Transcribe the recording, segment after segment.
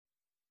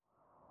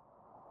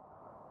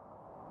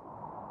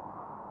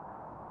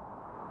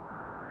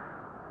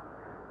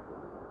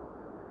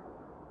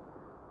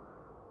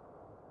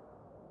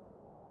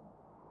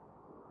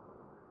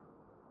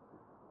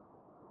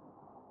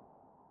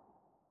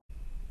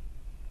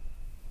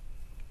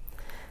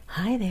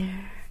Hi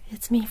there,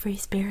 it's me, Free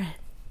Spirit.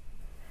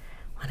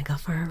 Want to go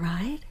for a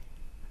ride?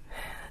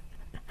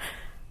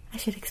 I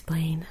should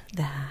explain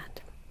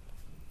that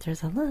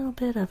there's a little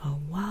bit of a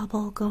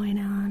wobble going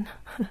on.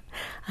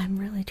 I'm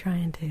really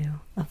trying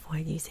to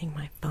avoid using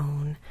my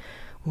phone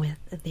with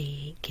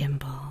the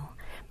gimbal,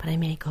 but I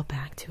may go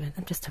back to it.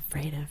 I'm just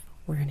afraid of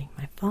ruining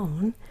my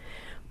phone,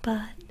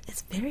 but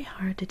it's very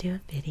hard to do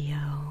a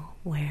video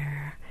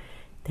where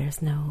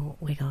there's no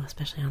wiggle,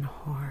 especially on a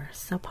horse.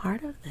 So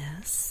part of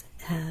this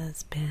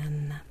has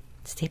been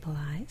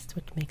stabilized,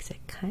 which makes it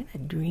kind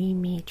of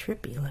dreamy,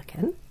 trippy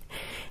looking.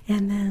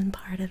 And then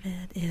part of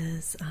it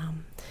is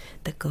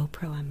the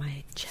GoPro on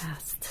my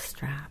chest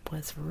strap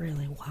was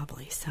really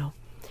wobbly, so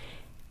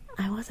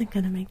I wasn't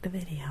going to make the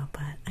video,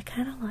 but I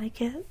kind of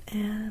like it,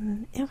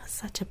 and it was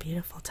such a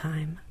beautiful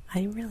time.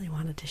 I really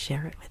wanted to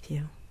share it with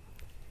you.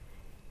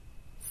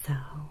 So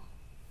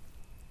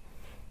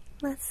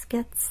let's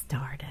get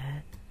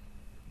started.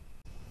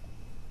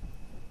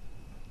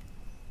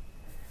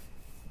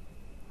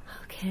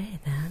 Okay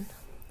then,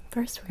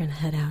 first we're going to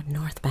head out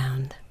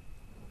northbound.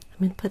 I'm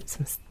going to put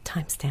some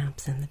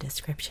timestamps in the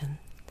description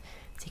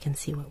so you can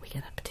see what we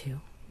get up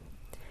to.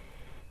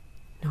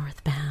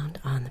 Northbound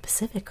on the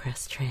Pacific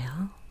Crest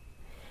Trail,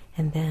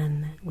 and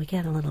then we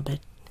get a little bit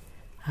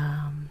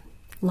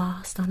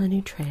lost on a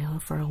new trail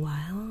for a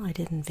while. I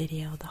didn't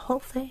video the whole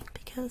thing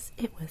because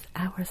it was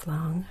hours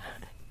long,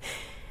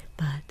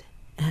 but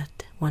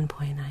at one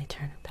point I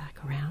turn back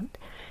around,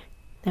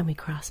 then we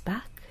cross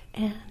back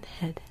and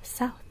head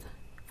south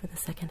for the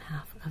second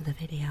half of the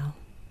video.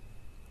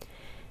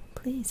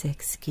 Please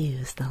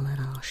excuse the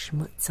little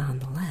schmutz on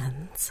the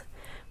lens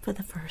for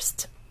the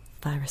first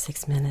 5 or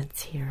 6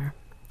 minutes here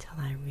till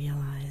I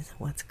realize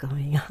what's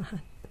going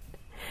on.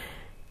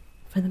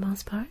 For the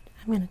most part,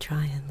 I'm going to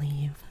try and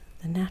leave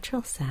the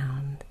natural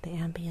sound, the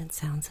ambient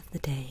sounds of the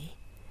day.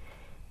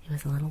 It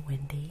was a little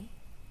windy,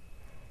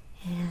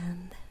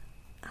 and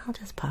I'll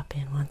just pop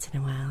in once in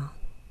a while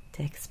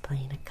to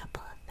explain a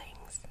couple of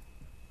things.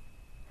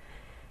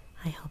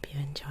 I hope you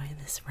enjoy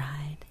this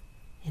ride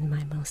in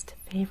my most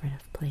favorite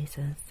of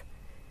places,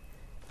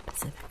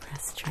 Pacific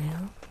Crest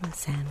Trail, the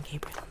San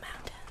Gabriel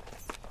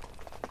Mountains.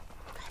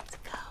 Let's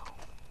go.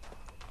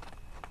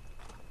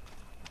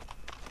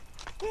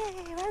 Yay,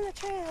 we're on the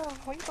trail.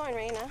 Where are you going,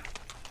 Raina?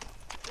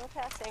 No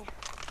passing.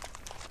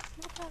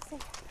 No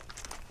passing.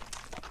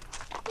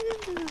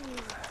 Ooh.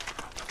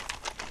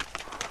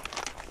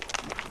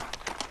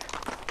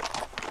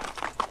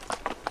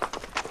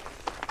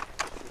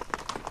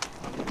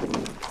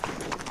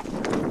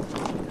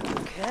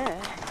 Okay.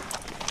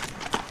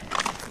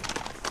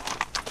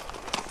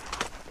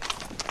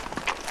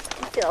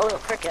 I feel a little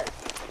crooked.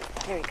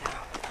 Here we go.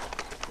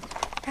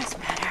 That's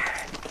better.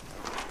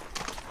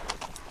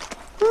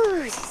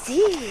 Ooh,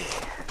 see.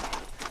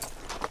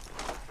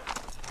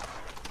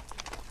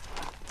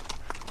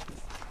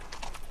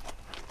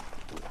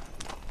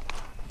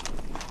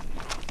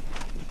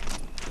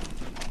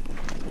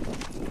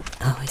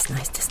 Always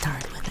nice to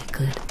start with a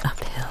good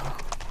uphill.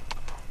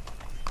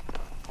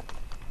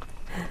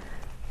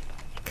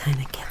 It kind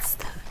of gets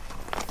the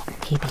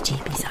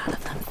heebie-jeebies out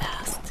of them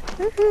fast.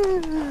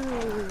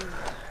 Woohoo!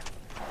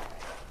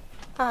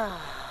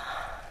 Ah,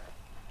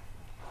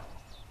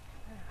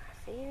 our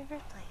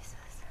favorite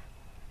places.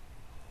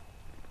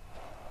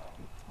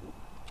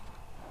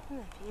 Isn't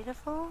it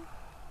beautiful?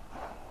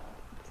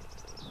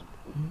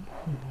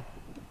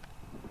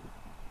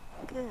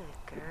 Good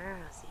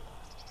girlsy.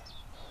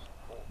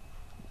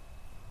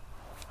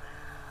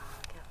 Wow,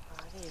 look how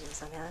foggy it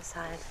is on the other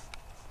side.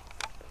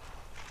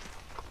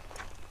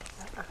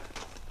 Right there.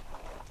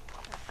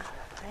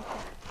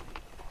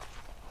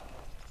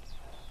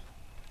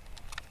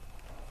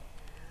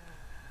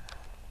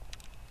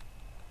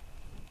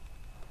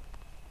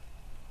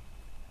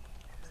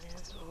 So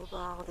there's Old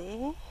Baldy.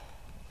 And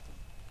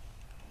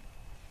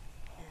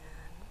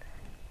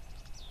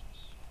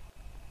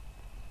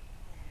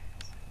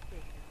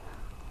there's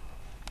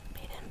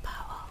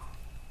Baden-Powell.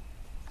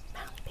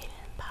 Mount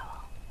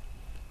Baden-Powell.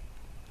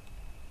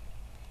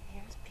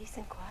 Here's peace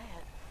and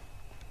quiet.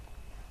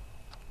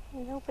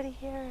 Nobody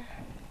here.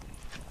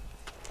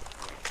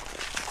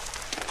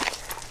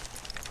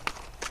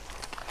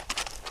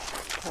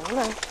 Hold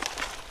on.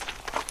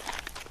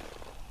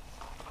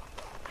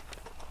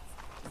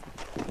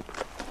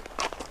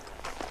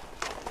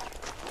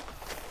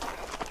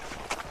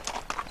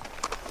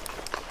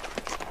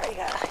 Sorry,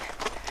 gotta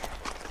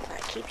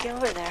keep you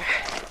over there.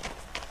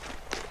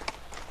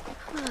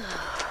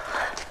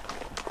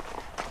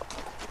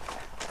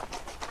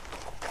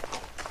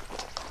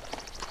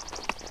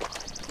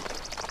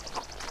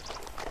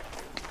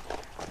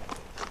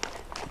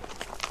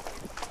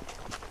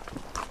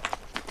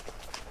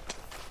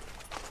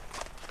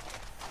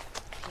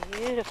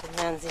 Beautiful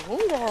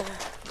manzanita.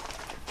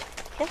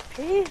 How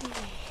pretty.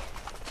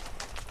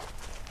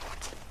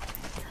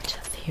 Such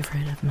a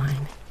favorite of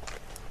mine.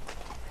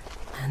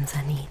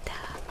 Manzanita,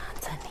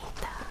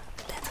 manzanita,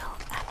 little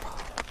apple.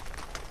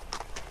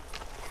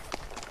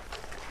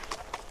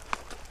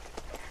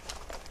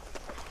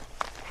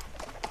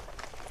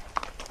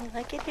 You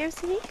like it here,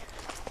 Z?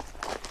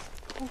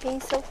 You're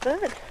being so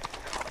good.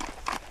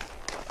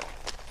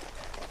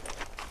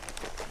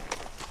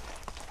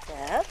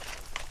 Yep,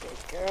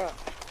 good girl.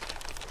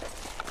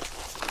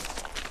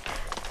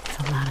 There's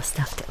a lot of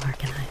stuff to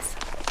organize.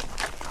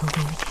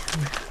 Holding the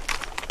camera,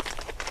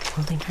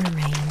 holding her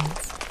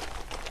reins,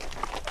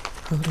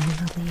 holding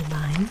the lead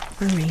line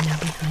for Raina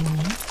behind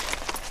me.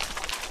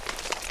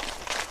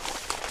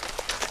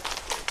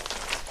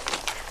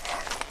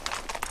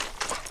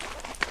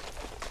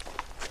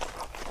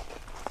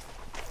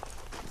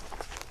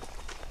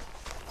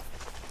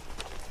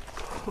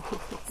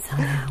 So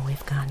now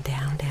we've gone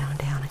down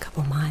a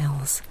couple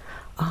miles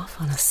off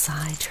on a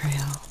side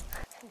trail.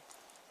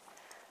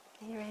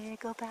 Are you ready to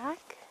go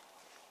back?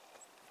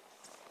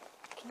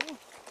 Okay.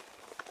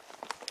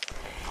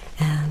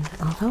 And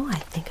although I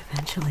think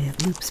eventually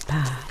it loops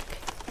back,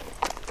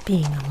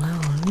 being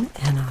alone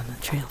and on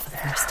the trail for the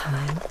first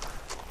time,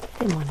 I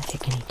didn't want to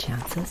take any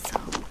chances, so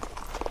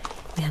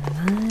we had a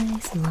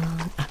nice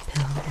long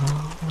uphill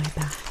all the way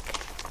back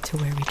to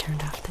where we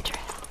turned off the trail.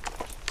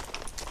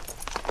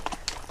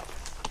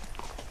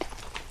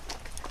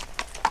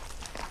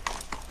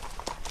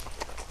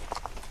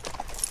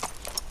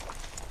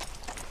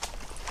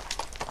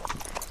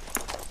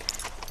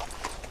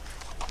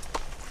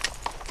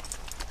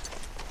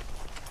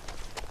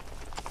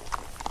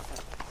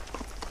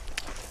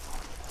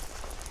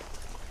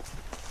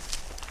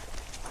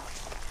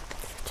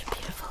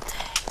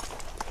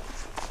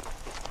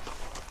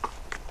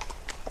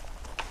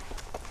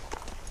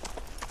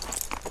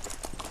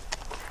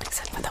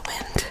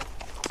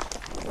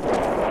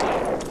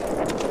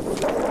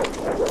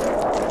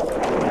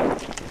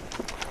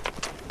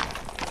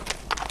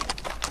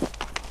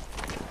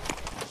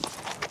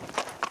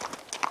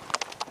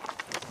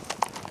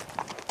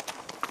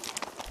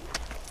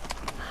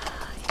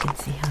 You can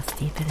see how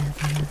steep it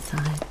is on this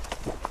side.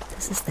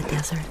 This is the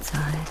desert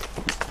side.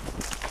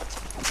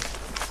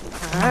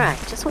 Alright,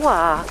 just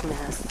walk,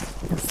 miss.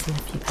 You'll see a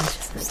few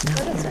patches of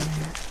snow here and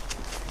there.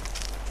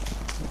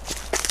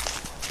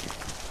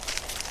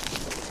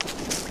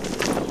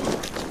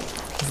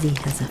 Z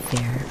has a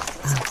fear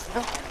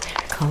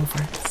of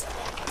culverts.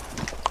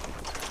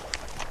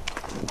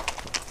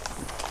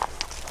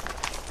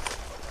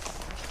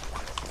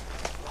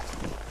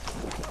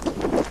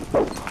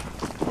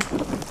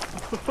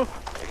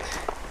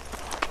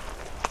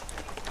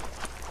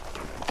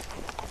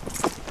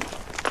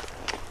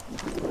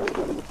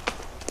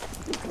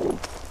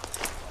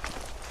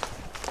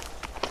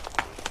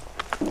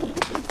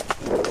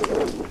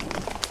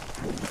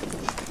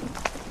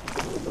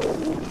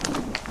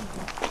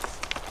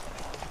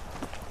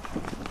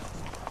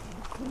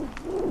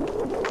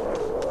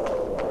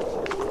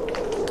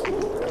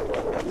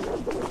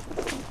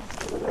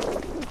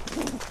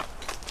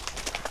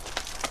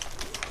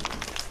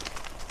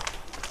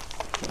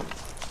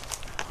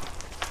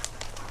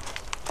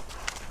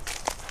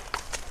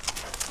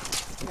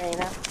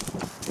 Raina.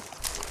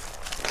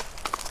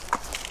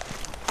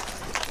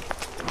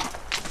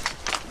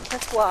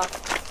 Let's walk.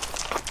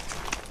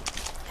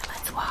 Yeah,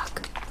 let's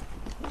walk.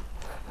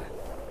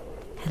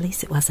 At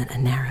least it wasn't a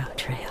narrow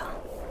trail.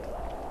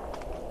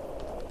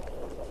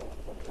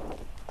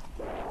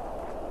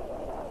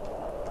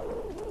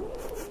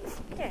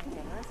 Okay,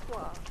 let's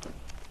walk.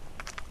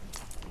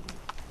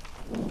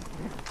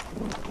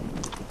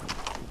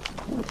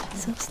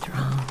 She's so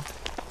strong.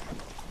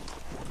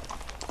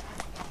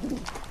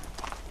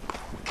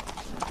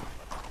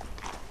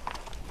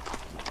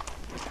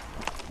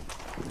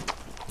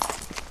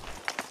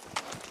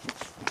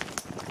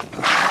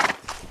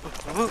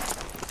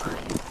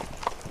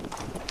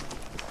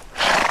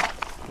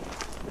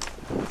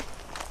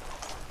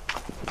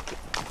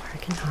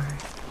 Working hard.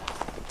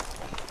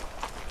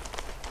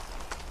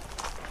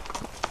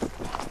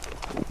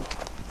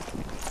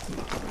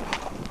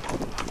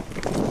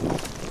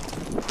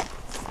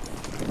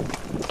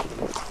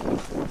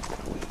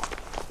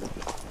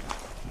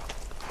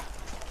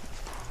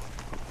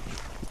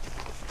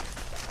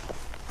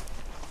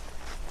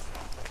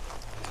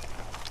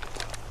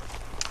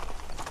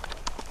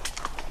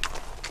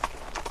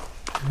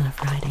 I love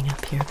riding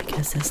up here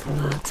because there's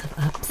lots of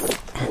ups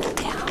and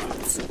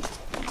downs.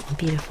 And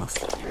beautiful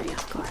scenery,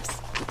 of course.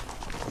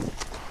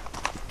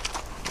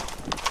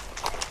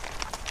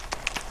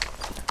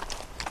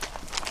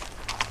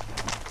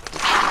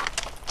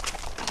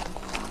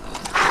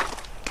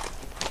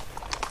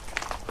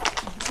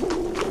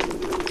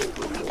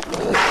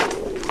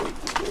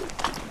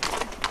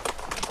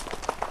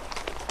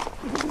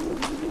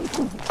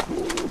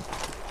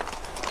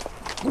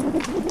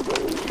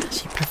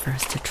 She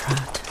prefers to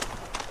trot.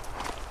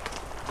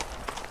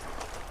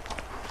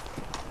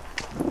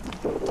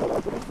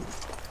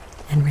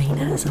 And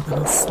Raina is a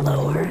little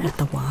slower at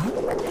the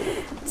walk,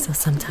 so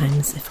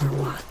sometimes if we're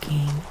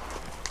walking,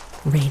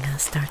 Raina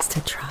starts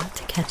to trot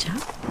to catch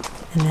up,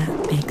 and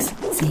that makes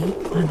Z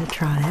want to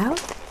trot out,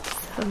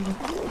 so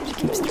she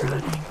keeps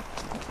trotting.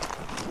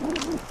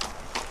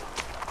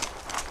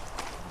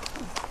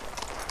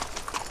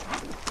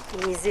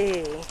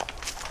 Easy.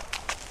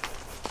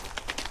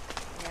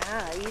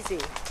 Yeah, easy.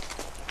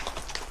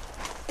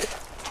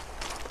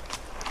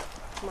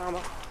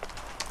 Mama.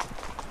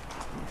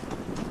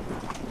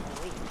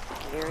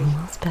 Gary.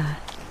 Almost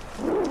back.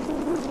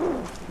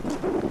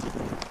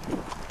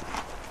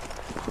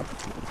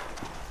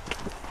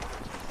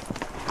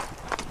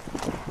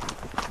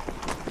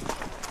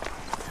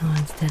 So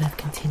instead of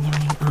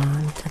continuing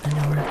on to the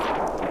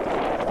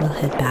north, we'll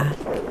head back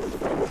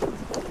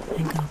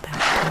and go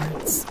back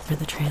towards where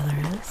the trailer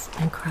is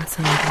and cross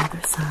over the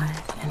other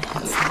side and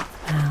head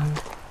southbound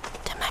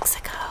to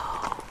Mexico.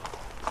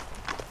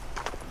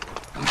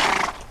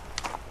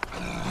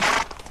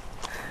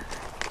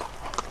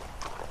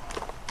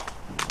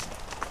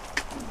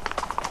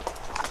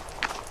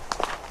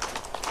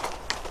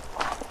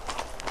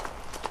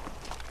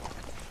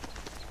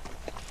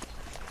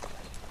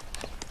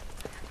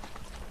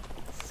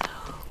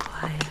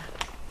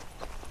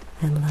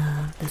 I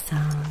love the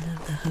sound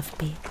of the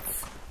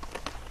hoofbeats.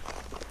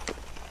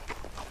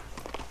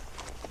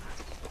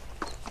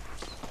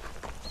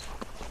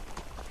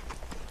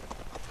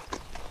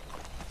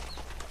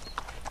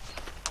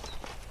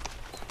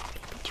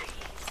 Baby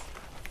trees.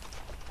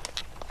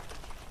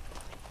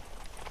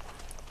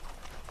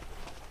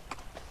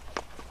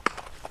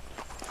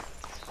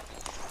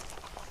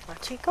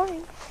 Watch it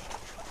going.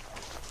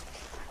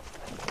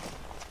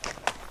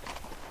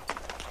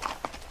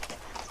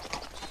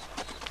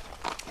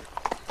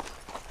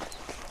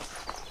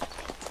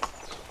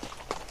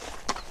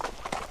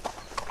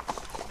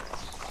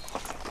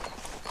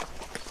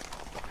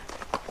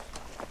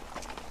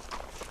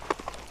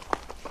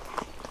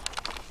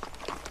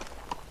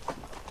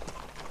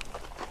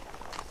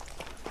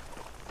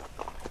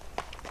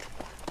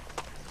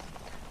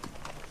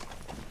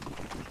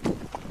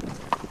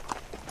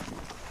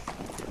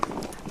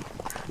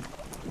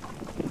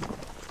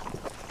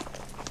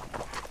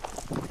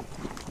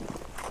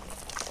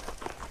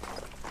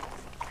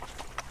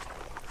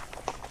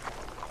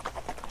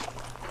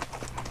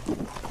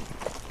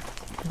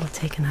 It'll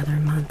take another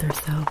month or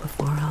so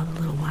before all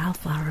the little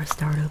wildflowers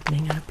start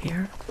opening up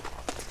here.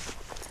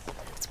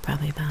 It's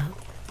probably about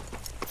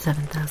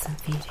 7,000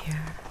 feet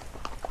here.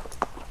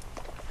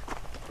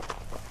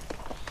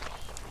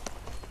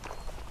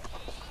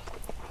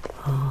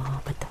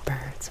 Oh, but the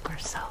birds were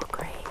so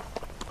great.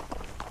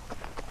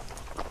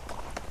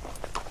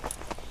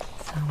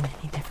 So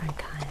many different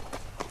kinds.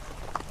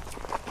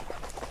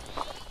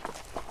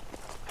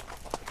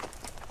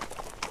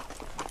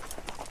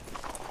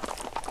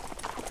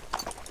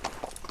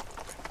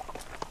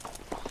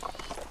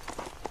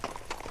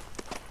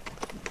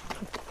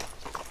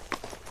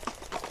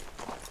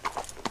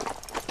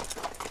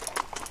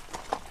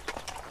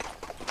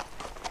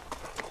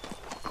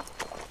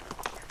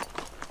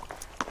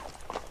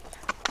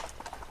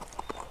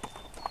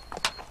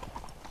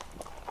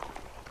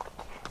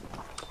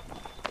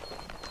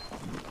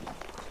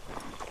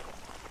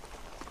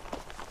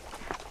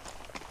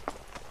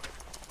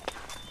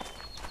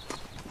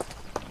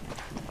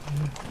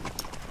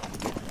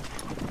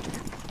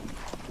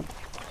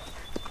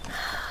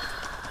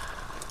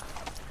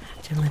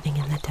 Living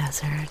in the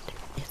desert,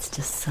 it's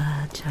just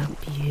such a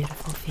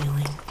beautiful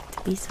feeling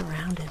to be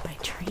surrounded by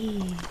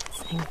trees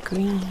and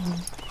green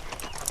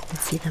and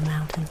see the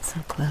mountains so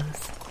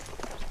close.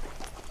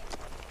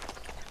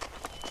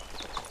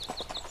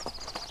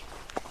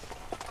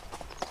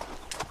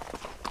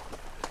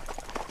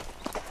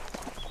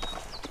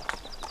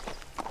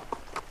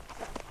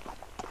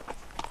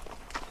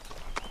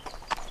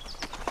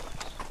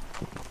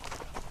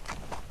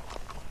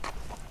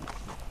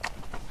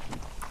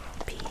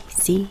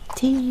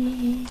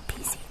 PCT,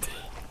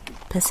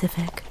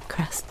 Pacific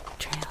Crest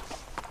Trail.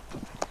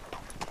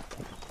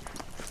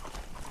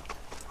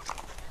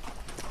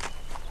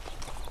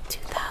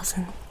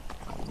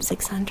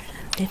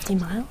 2,650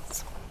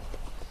 miles,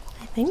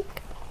 I think.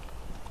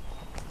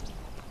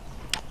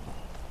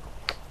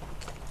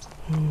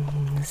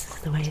 This is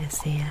the way to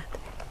see it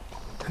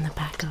on the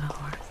back of a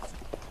horse.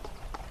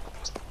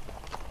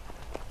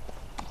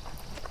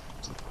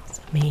 It's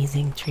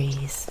amazing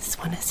trees. This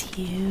one is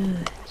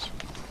huge.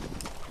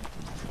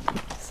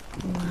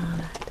 Love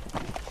it.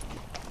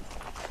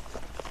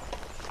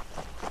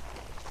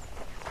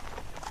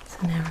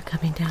 So now we're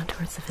coming down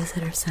towards the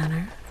visitor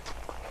center,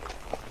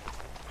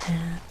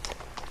 and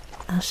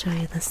I'll show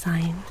you the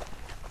sign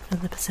for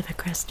the Pacific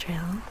Crest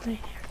Trail right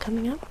here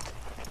coming up.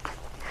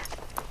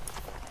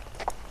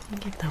 And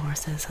give the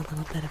horses a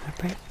little bit of a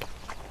break.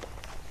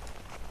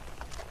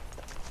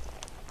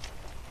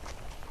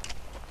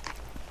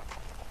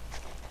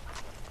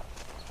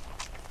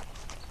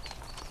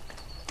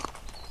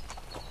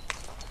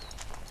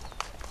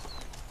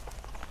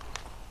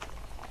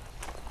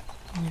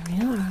 There we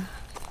are.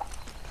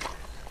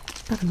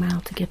 About a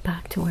mile to get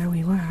back to where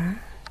we were.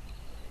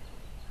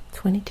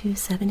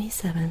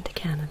 2277 to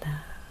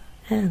Canada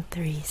and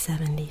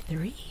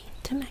 373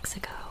 to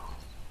Mexico.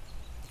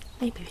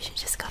 Maybe we should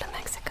just go to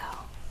Mexico.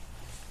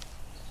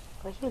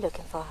 What are you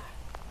looking for?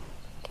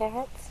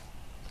 Carrots?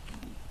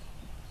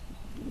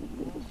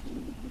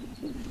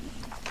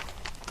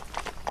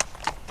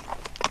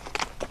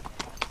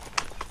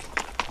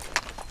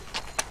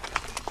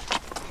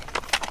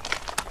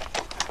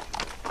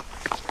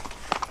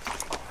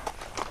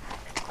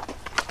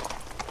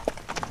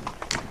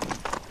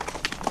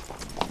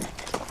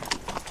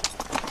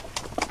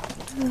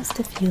 Just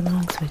a few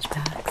long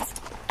switchbacks,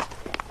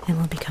 and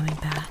we'll be coming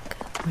back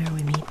where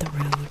we meet the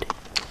road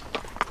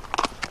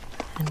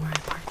and where I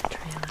park the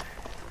trailer.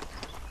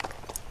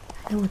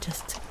 And we'll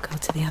just go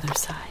to the other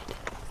side.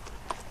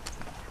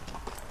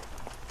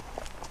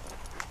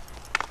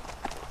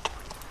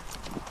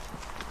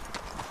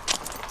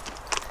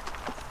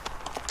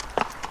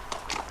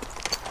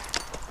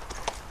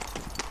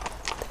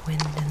 The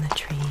wind in the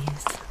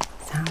trees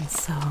sounds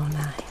so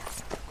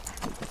nice.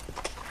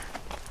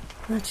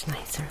 Much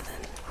nicer than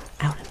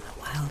out in the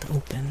wild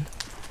open,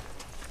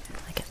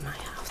 like at my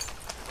house.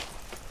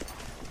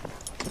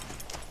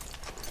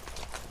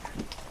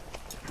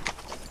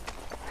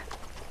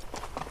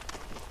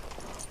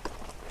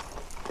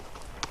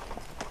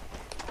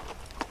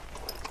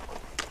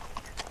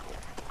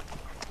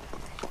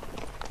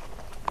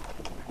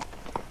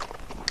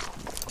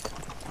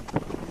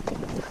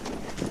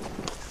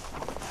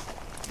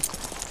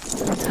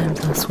 Sometimes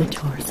I'll switch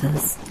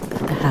horses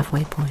at the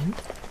halfway point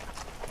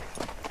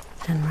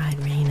and ride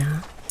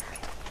Raina,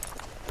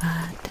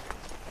 but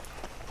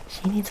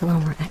she needs a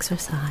little more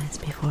exercise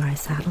before I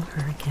saddle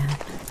her again.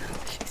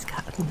 She's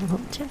gotten a little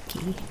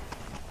chunky.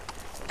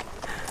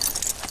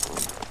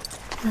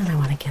 And I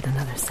want to get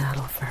another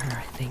saddle for her,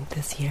 I think,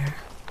 this year.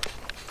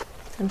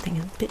 Something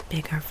a bit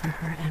bigger for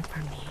her and for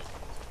me.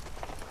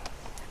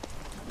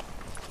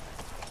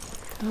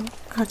 So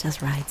I'll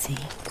just ride Z.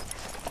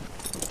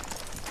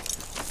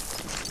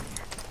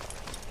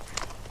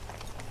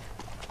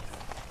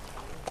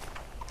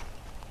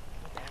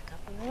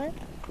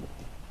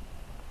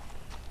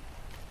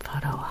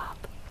 Photo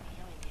op.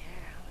 Really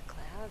there, all the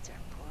clouds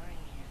are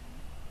pouring in.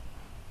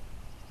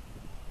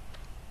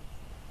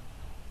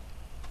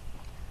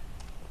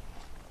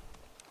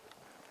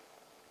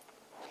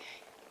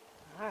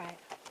 All right.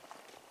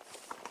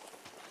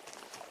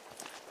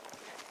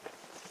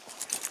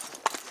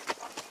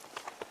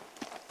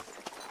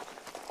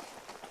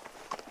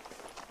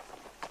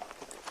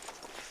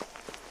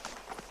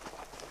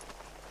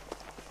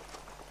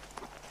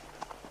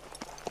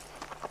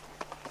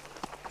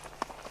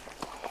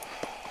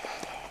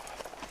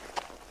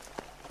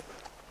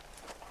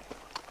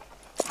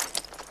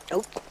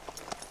 Oh.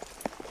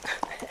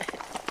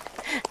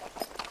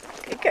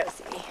 Good go,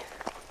 see.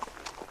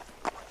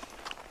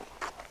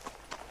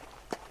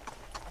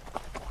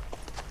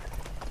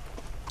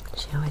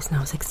 She always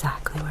knows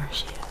exactly where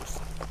she is.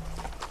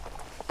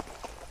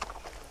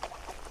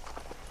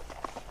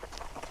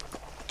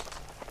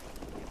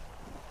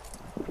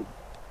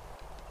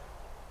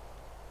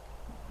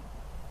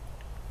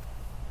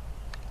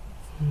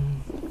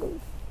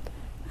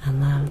 I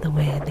love the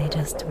way they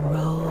just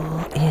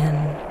roll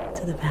in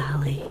to the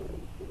valley.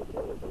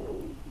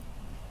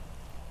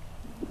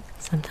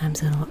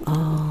 Sometimes it'll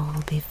all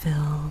be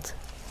filled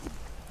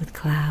with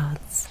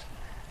clouds.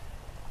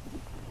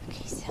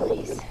 Okay,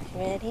 sillies, you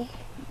ready?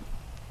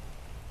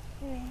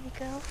 You ready to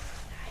go? All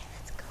right,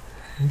 let's go.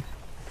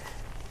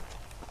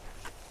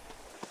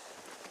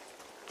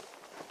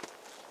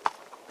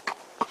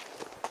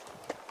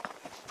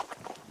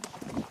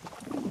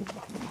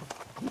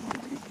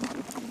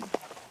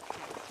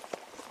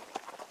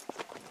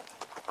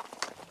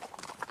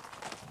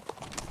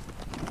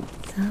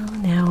 So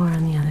now we're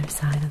on the other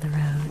side of the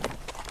road.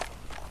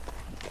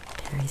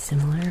 Very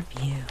similar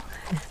view.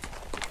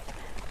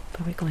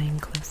 But we're going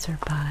closer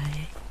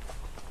by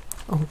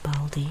Old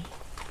Baldy.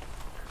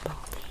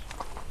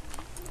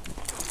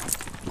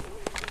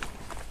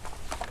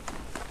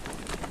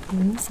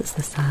 And this is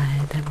the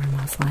side that we're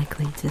most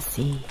likely to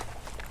see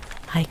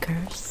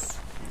hikers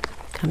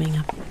coming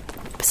up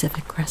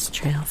Pacific Crest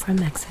Trail from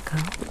Mexico.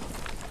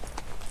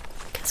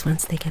 Because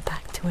once they get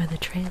back to where the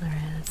trailer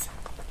is,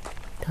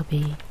 they'll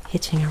be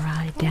hitching a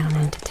ride down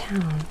into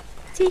town.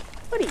 See,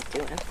 what are you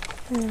doing?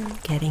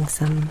 Getting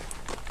some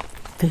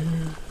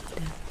food,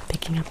 and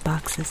picking up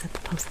boxes at the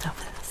post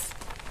office,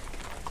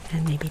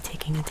 and maybe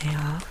taking a day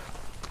off,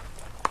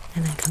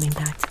 and then coming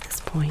back to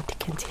this point to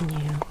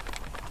continue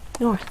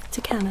north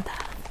to Canada.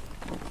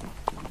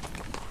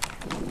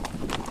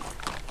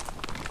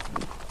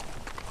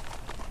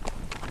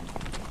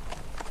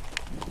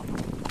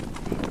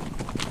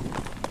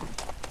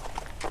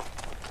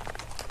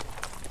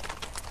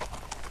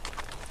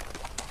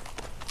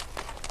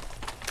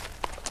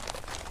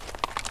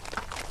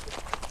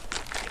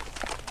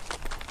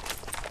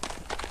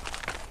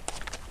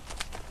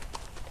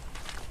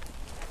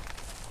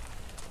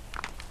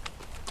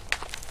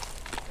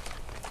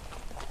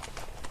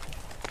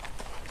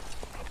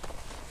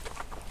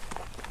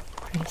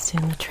 Pretty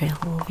soon the trail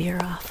will veer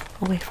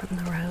off away from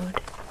the road.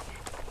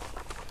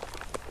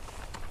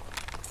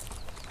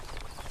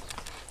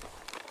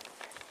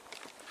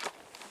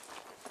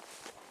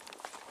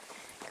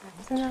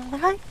 Comes another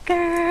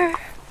hiker.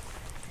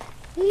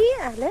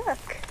 Yeah,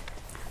 look.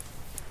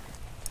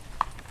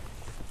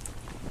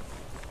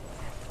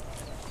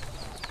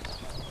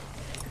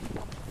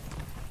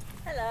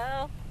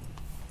 Hello.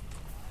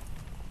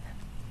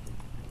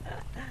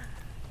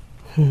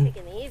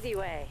 Taking the easy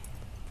way.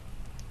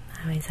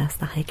 I always ask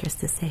the hikers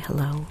to say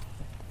hello.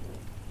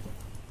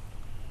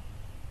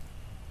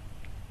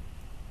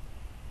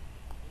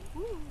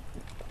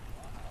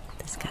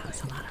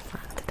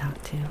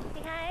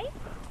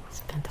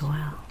 spent a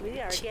while We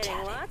are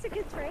getting lots of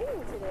good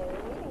training today.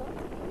 We're meeting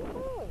lots of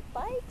people and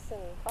bikes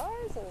and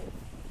cars and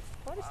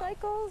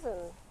motorcycles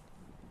and...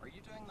 Are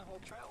you doing the whole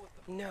trail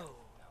with them? No.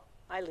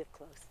 I live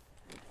close.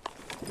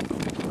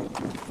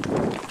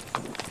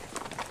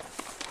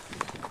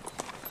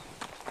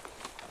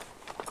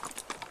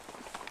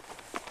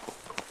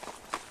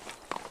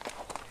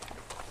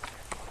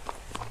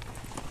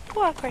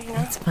 Walk right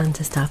now. It's fun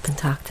to stop and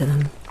talk to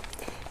them.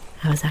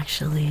 I was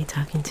actually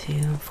talking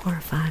to 4 or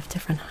 5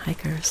 different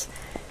hikers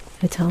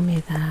who told me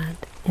that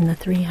in the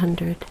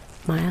 300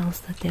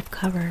 miles that they've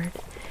covered,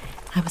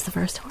 I was the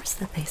first horse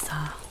that they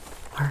saw.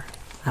 Or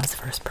I was the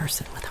first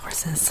person with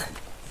horses.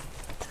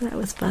 So that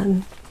was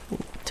fun. We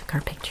took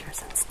our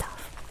pictures and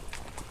stuff.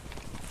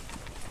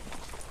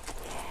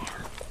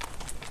 Yeah.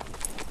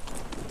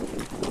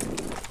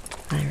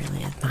 I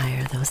really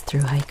admire those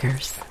thru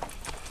hikers.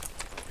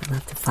 I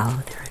love to follow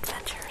their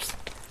adventures.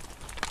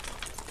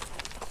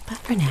 But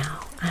for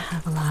now, I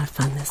have a lot of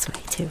fun this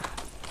way too.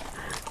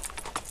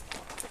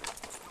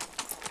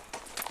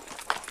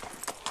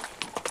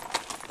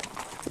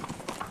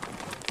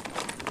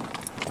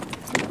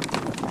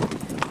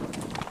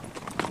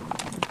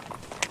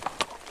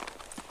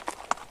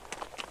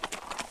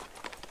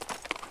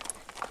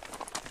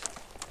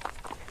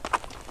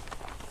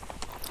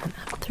 And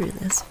up through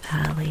this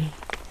valley,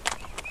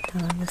 I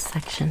love this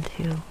section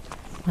too.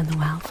 When the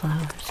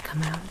wildflowers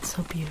come out, it's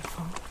so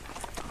beautiful.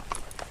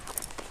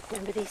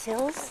 Remember these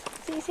hills,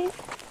 Zizi?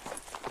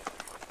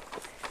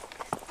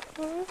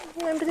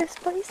 Remember this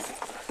place?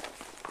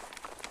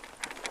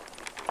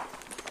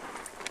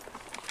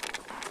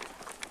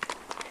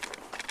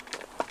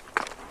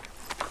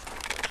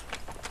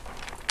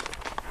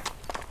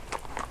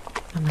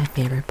 One of my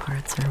favorite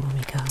parts are when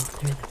we go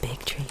through the big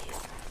trees.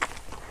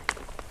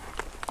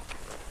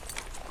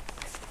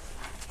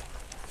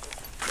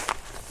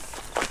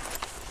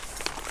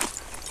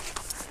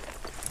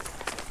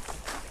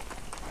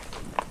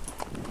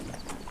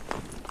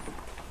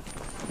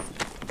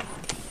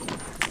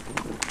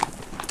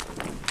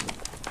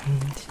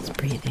 She's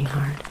breathing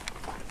hard.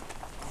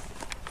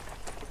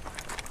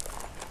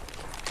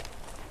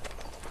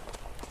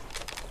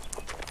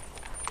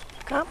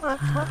 Come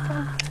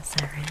on, This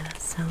area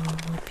is so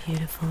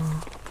beautiful.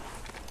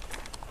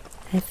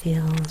 It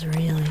feels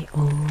really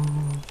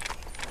old.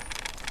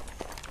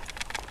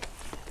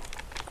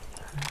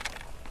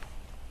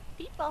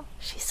 People.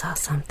 She saw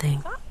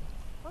something. Come.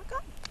 Look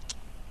up.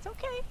 It's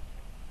okay.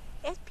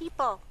 It's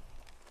people.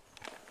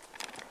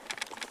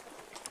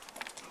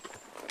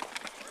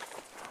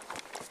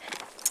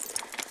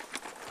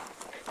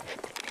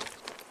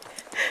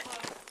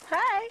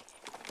 Hi.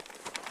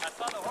 I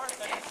saw the horse,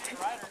 I didn't see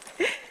the rider.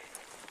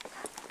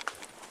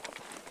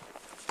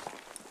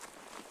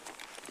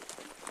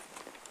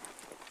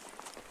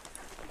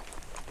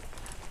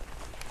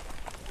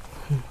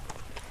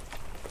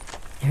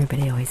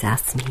 Everybody always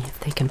asks me if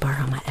they can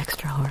borrow my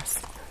extra horse.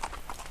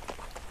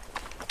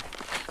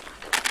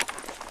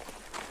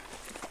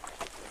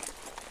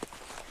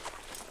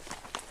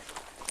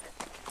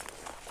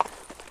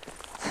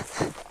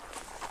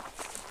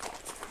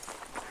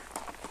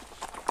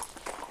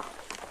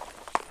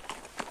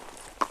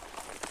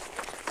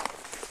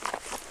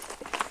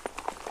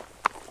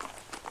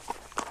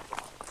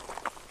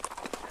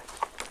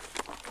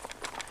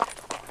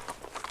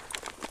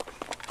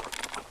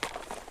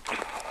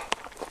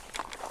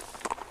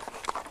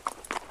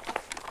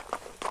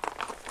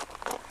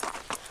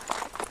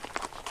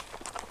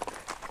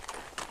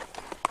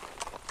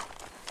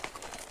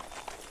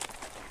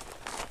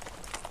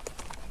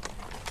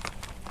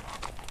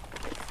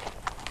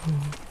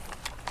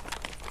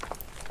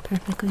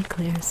 Perfectly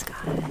clear sky.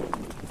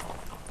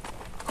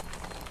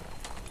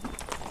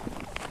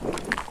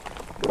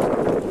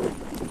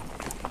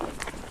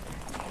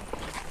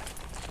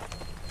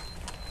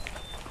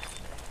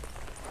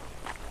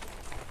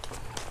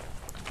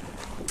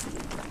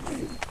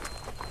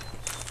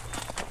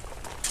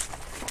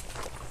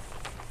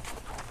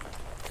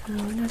 So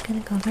we're not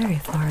going to go very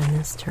far in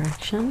this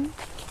direction.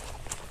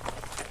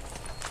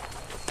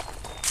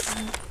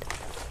 But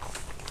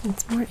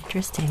it's more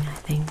interesting, I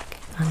think,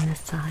 on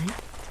this side,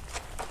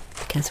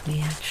 because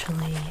we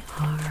actually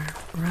are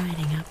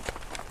riding up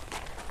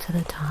to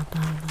the top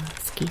of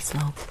a ski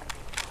slope.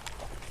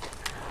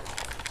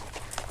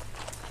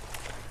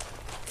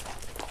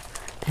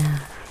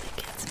 And it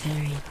gets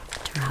very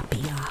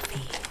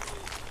droppy-offy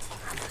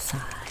on the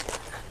side.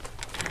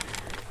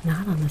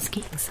 Not on the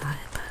skiing side,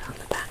 but on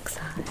the back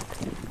side.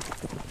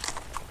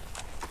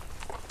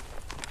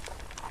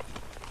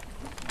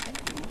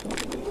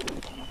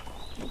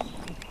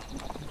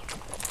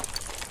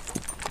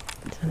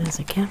 So there's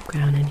a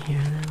campground in here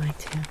that I like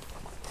to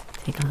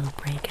take a little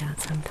break at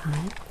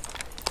sometimes.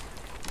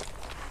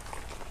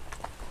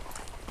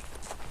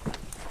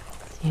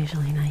 It's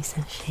usually nice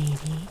and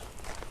shady.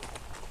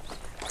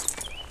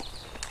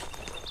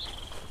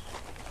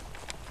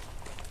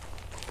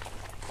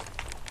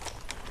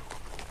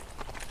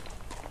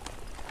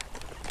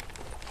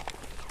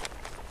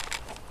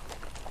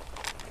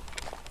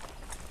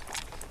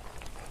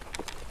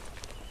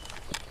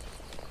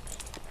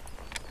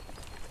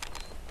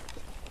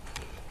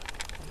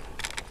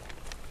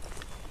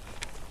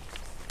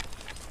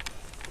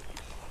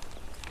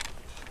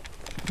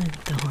 And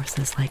the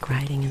horses like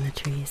riding in the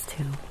trees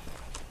too.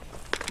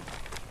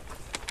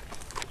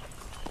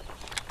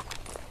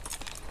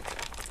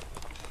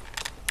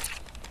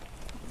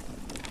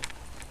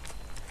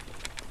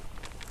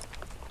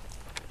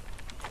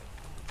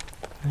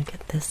 Look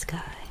at this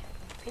guy.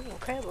 Pretty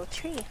incredible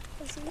tree,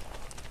 isn't it?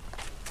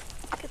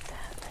 Look at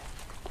that.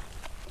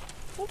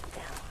 Look at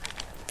that one.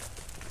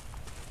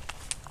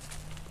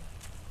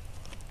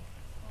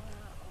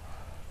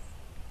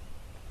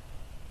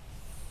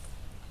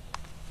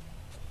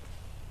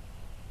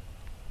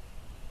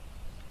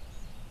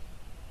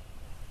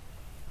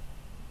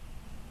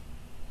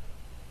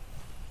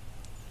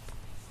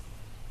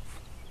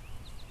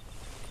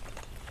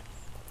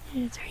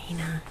 There's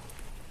Rena.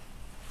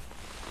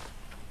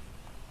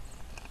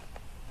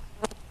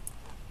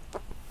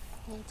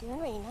 How you doing,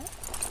 Rena?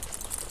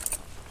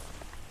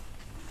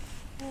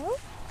 Oh?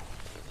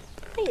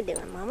 How you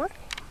doing, Mama?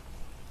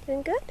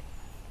 Doing good?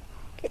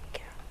 Good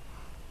girl.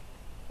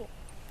 Here.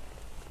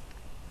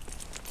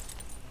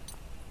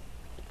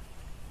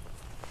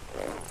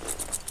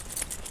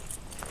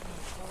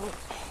 Oh,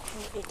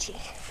 itchy.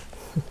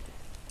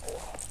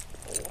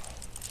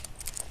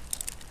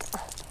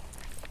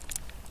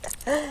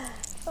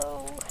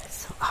 Oh.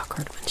 So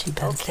awkward when she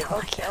bends down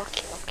like that.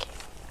 Okay.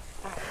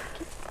 All right,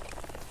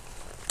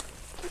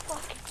 keep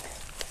walking.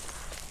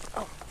 Oh.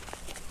 All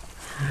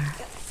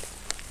right.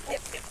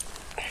 Yep.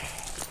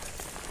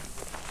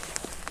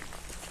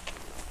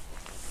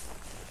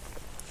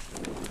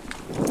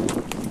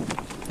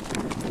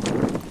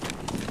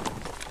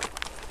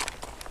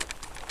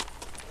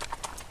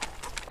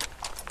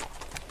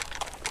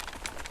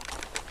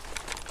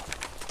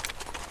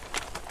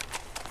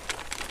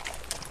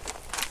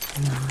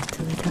 Not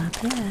to the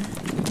top yet.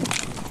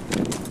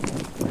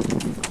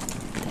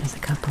 There's a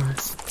couple of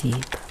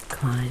steep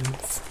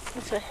climbs.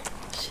 This way.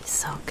 She's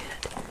so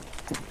good.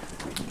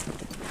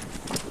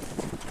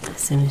 As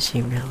soon as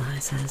she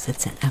realizes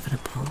it's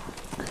inevitable,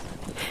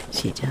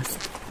 she just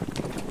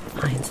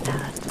finds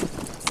that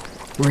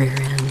rear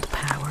end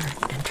power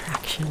and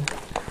traction.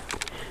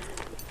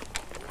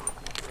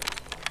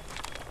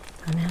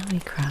 And now we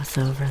cross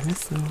over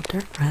this little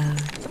dirt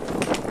road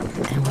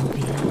and we'll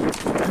be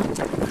up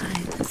by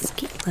the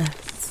ski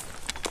lifts.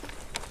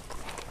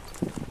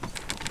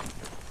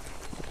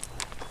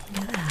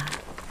 Look at that.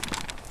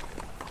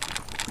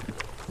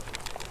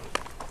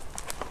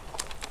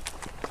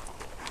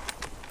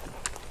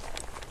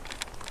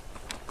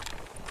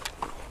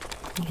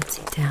 You can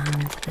see down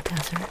into the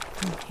desert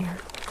from here.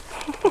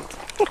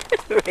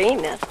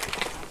 Rena.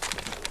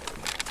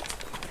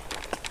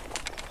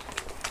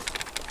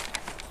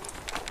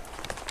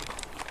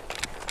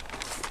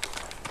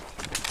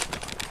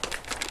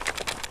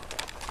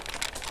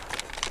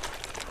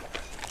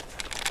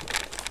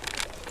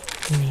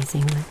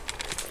 Amazing that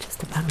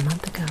just about a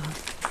month ago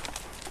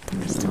there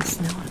was still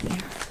snow up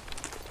here.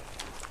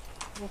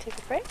 Want to take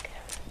a break?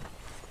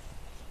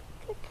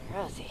 Good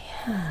girlsy.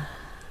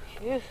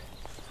 Phew.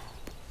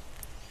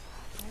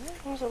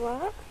 That was a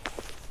lot.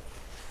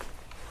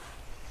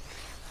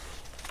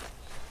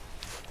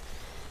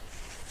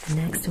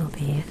 Next we'll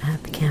be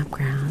at the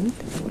campground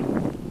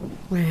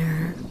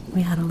where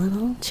we had a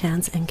little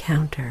chance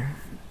encounter.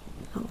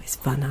 Always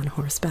fun on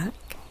horseback.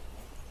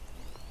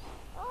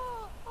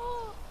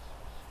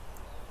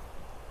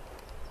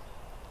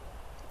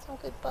 Some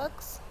good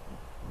bugs.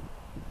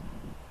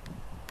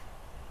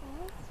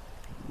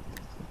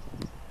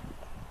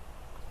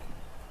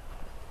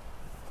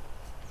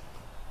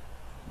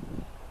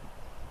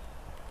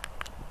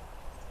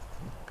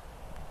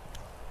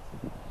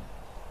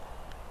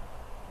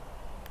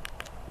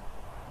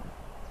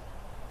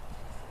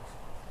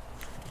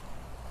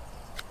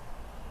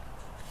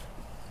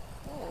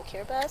 You don't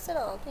care about us at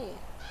all, do you?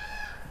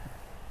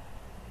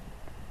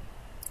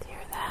 Hear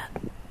that?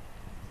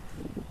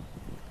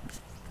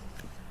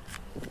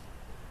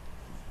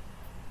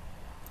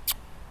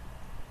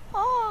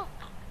 Oh!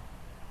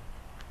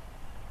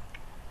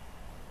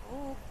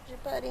 There's your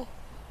buddy.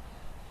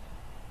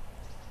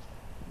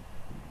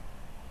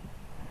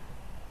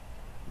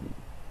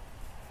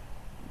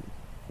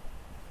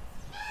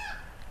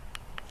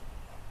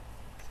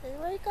 See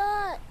what you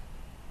got?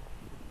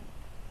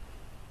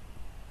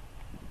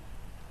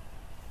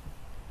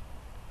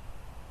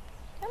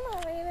 Come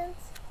on,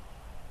 Ravens.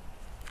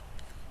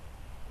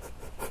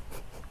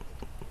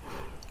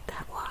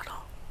 That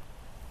waddle.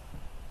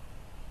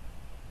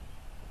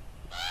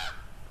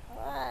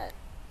 What?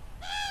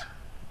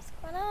 What's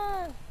going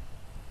on?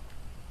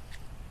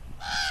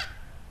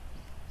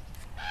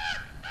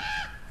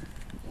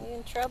 You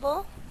in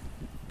trouble?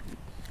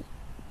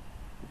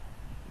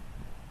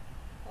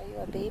 Are you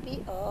a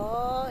baby?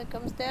 Oh, here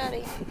comes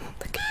Daddy.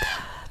 Look at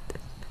that.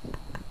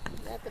 Is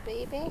that the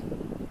baby?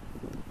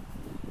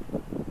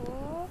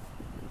 Hmm?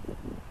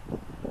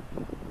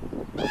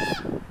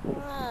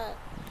 What?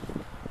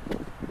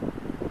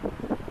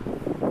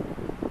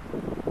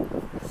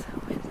 So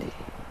windy.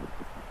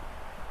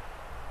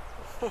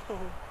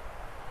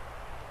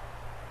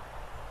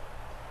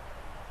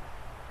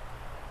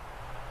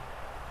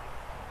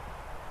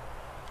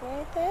 What do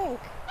you think?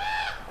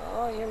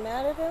 Oh, you're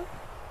mad at him?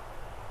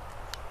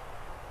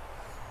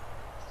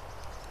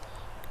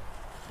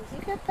 Did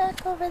you get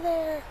back over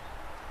there?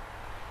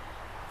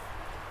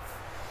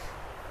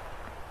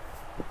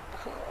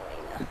 Oh,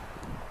 Lena.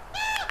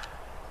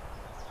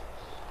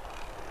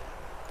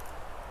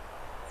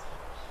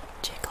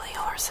 Jiggly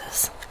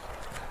horses.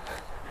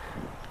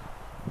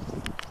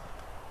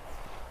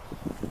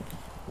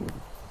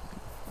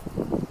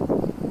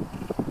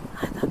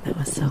 I thought that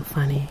was so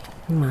funny.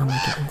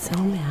 Mama getting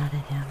so mad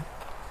at him.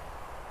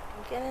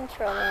 I'm getting in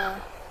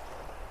trouble.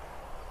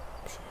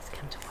 She just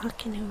comes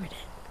walking over to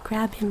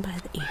grab him by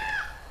the ear.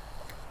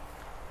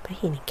 But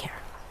he didn't care.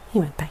 He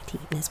went back to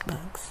eating his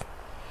bugs.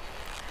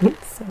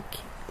 It's so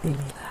cute. Made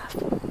me laugh.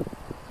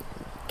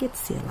 Get to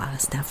see a lot of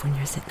stuff when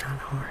you're sitting on a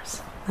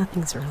horse.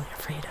 Nothing's really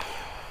afraid of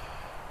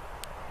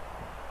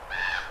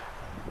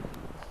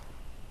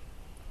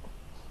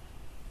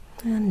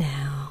you. And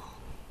now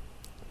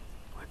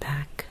we're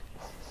back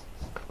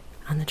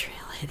on the trail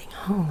heading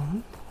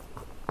home.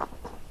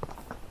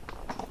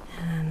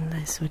 And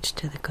I switched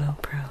to the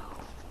GoPro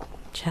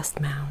chest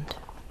mount.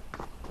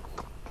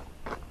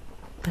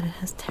 But it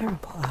has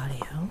terrible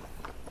audio.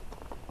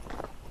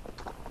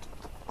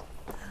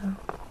 So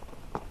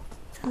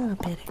it's a little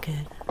bit of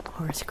good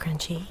horse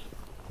crunchy.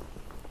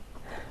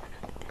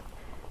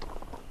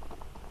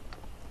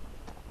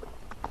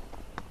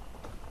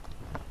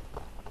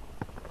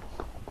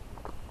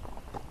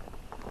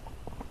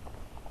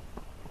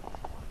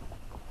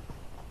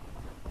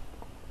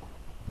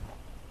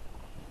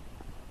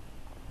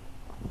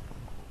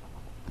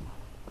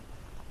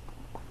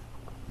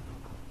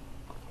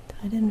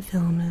 I didn't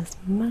film as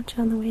much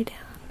on the way down.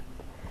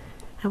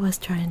 I was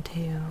trying to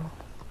figure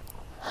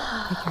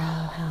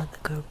out how the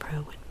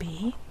GoPro would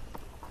be.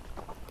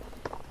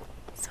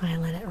 So I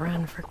let it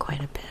run for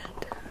quite a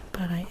bit,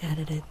 but I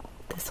edited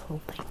this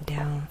whole thing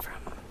down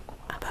from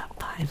about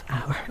 5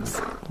 hours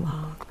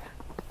long.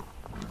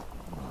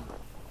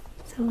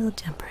 So we'll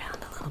jump around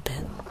a little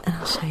bit and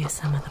I'll show you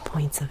some of the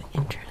points of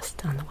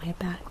interest on the way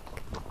back.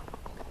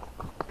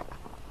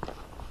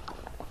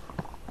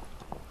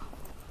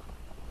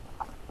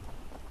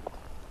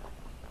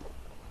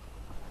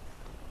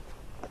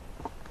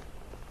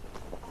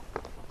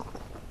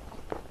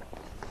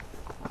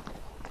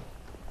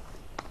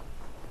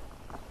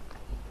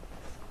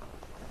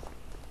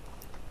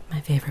 My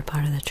favorite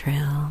part of the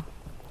trail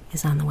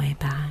is on the way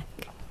back.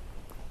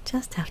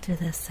 Just after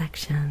this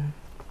section,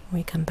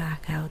 we come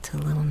back out to a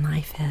little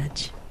knife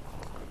edge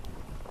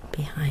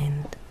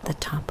behind the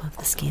top of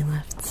the ski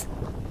lifts.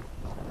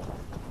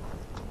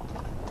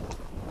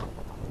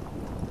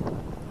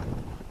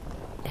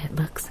 It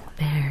looks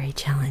very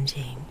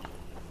challenging.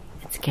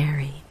 It's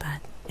scary,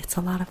 but it's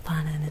a lot of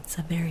fun and it's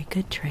a very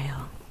good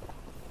trail.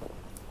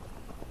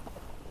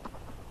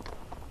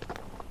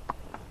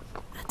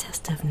 A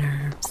test of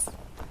nerves.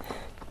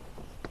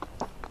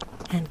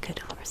 And good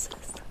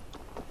horses.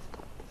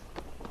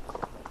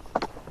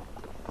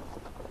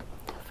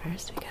 So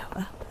first we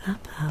go up,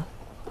 up, up.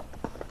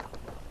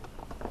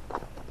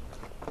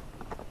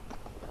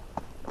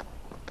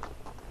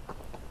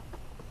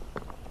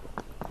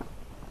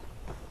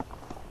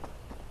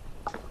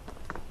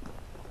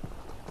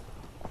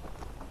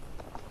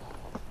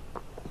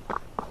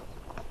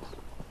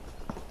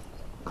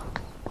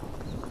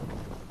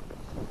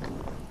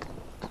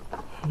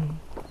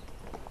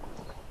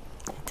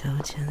 I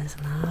told you there's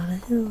a lot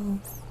of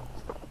hills.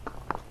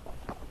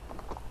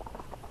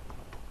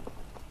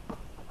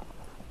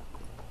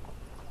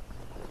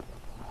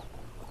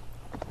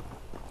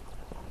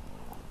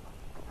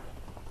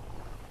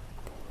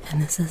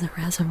 And this is a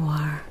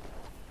reservoir.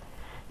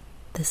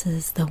 This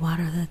is the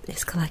water that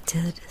is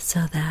collected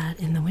so that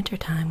in the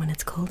wintertime when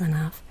it's cold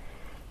enough,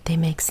 they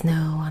make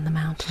snow on the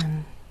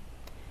mountain.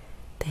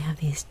 They have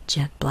these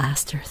jet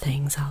blaster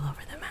things all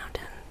over the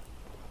mountain.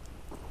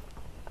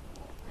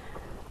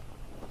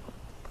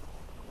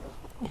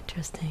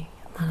 Interesting.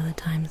 A lot of the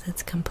times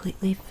it's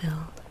completely filled.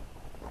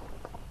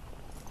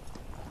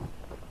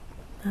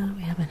 Oh,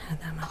 we haven't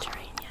had that much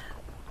rain yet.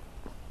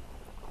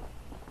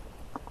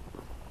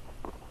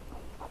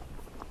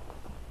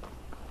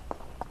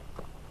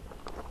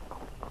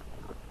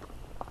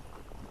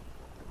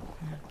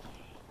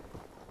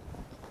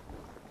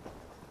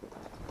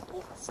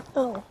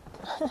 Snow.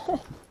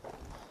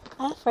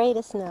 I'm afraid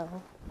of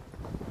snow.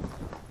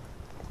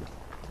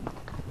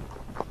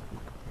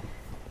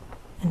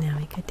 And now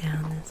we go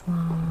down this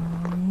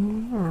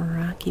long,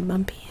 rocky,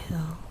 bumpy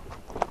hill.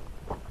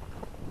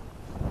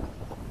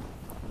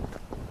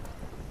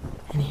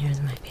 And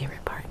here's my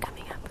favorite part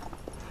coming up.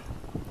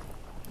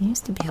 You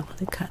used to be able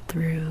to cut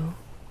through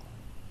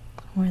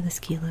where the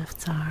ski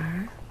lifts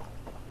are,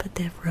 but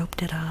they've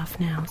roped it off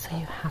now, so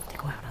you have to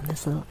go out on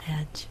this little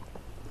edge.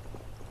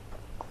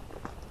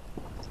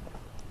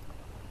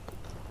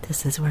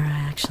 This is where I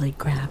actually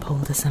grab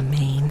hold of some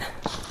mane,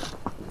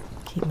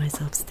 keep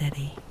myself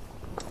steady.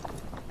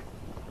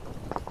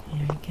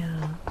 Here we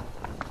go.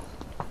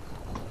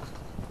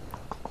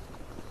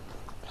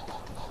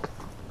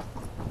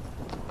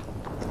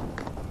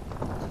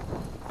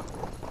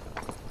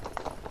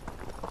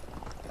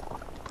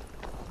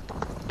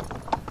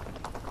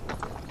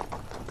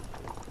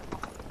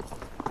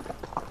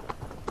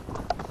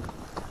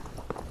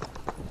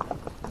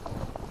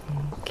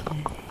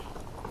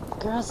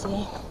 girl, see.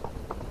 A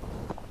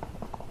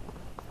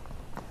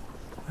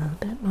little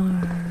bit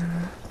more.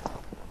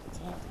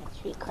 Damn,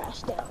 that tree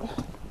crashed down.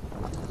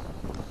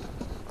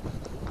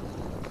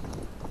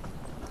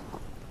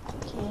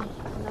 Okay,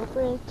 no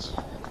bridge.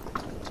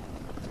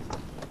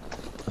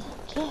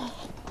 Okay.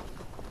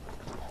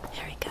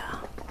 There we go.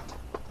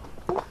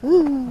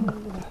 Woo!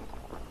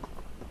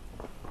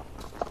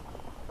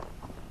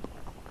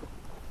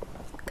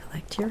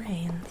 Collect your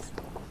reins.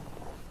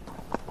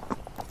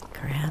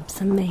 Grab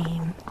some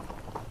mane.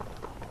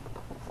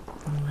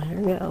 And let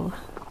her go.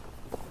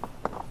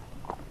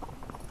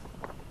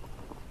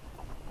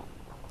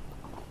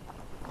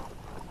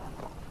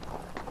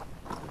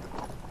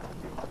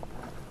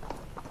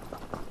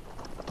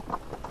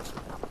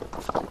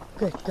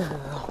 Good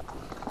girl.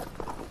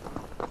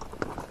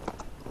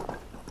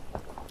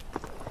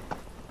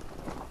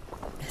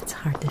 It's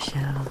hard to show.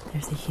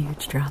 There's a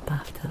huge drop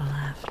off to the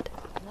left.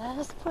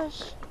 Last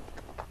push.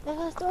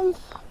 Last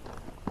oomph.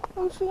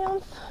 Oomphy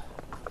oomph.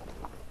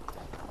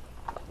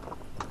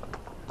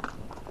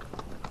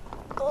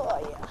 Oh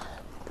yeah.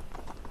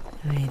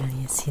 Wait till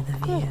you see the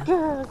view. Good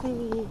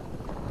girlie.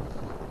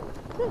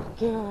 Good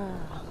girl.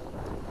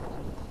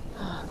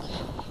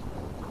 Okay.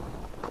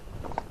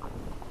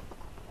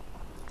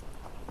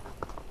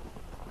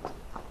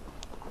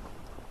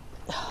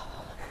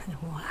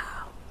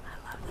 Wow,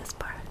 I love this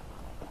part.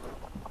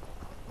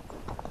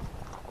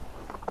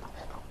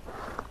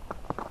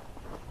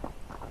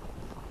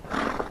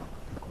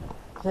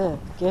 Good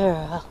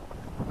girl.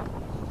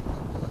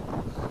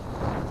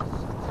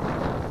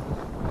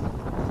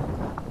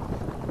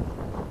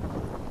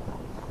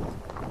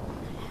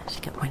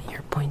 Just get one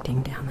ear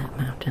pointing down that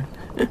mountain.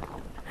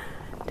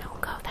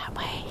 Don't go that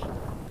way.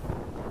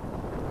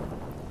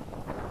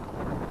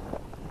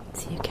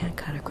 See, you can't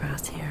cut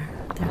across here.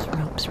 There's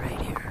ropes right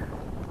here.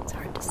 It's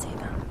hard to see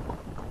them.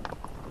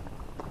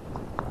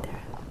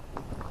 There.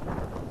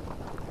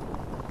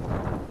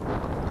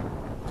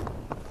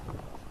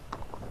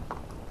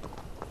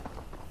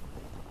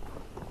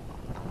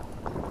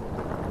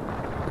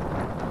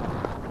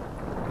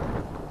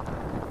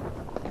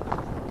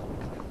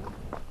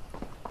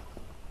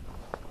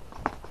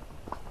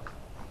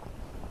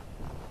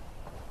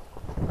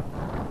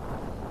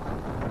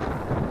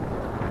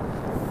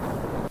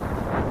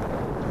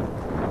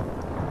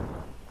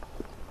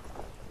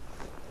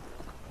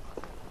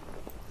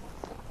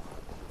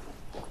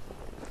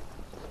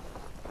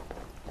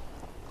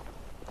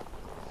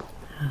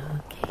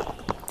 Okay,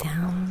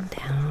 down,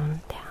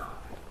 down, down.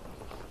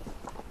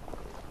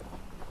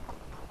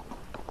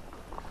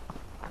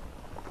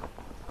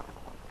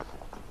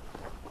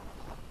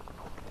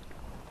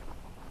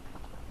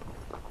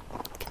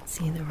 You can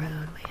see the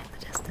road way in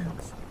the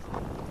distance.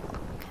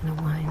 Kind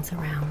of winds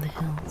around the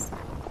hills.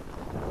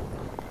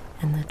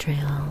 And the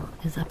trail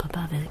is up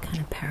above it, kind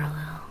of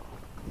parallel.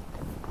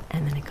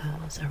 And then it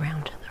goes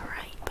around to the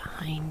right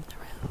behind the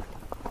road.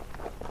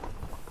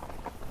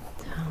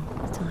 So,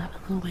 we still have a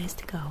little ways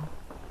to go.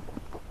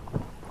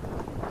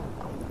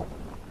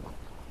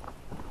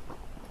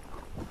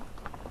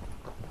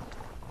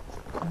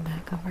 And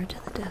back over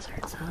to the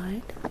desert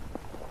side.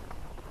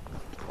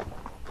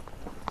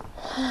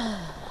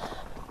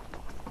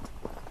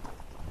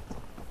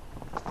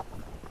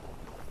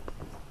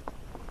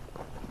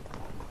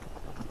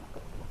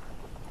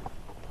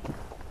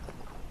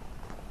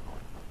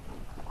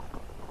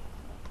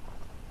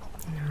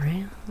 And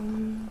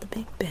around the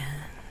big bend.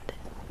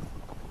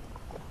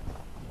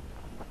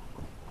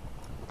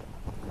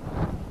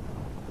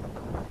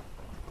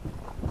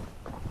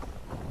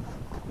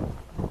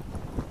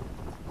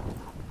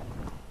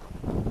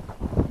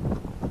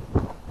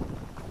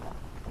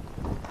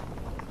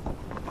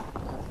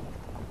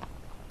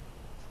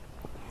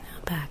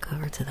 Back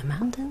over to the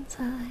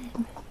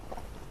mountainside.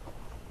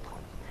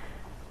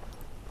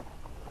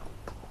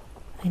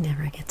 I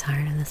never get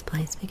tired of this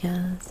place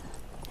because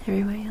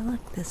everywhere you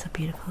look, there's a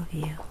beautiful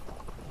view.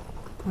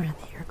 Whether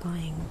you're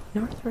going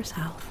north or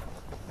south.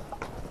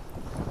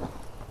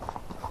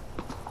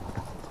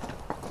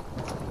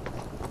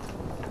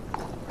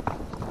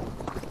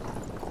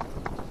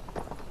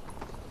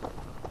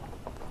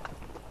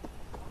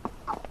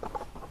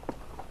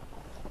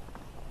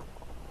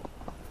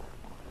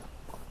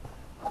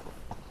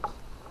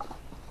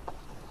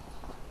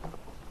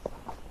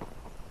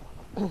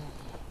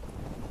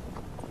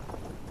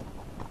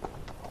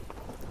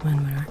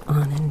 When we're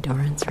on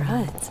endurance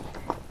rides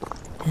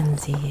and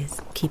Z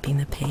is keeping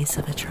the pace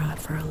of a trot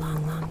for a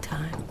long, long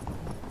time,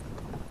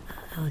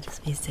 I'll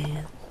just be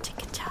saying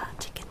chicka-cha,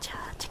 chicka-cha,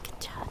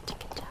 chicka-cha,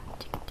 chicka-cha,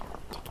 chicka-cha,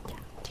 chicka-cha,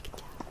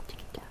 chicka-cha,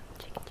 chicka-cha,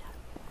 chicka-cha.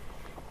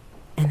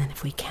 And then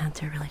if we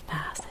canter really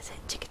fast, I say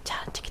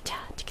chicka-cha, chicka-cha,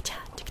 chicka-cha,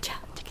 chicka-cha,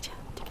 chicka-cha,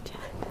 chicka-cha.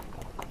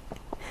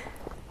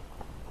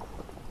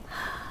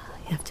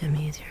 You have to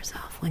amuse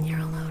yourself when you're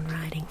alone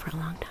riding for a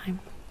long time.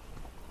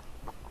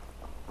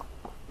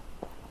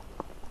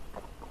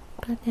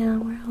 But now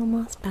we're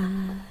almost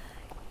back.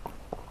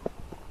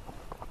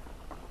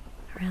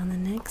 Around the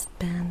next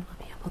bend,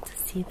 we'll be able to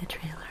see the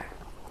trailer.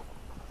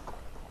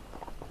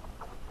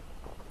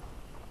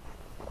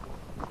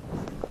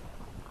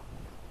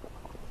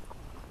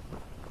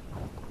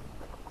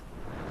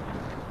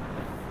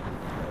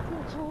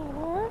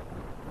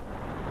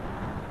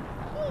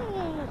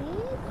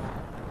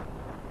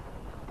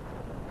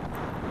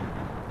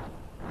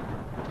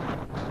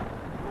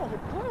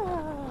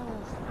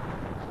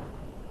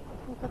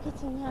 get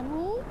some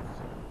yummies?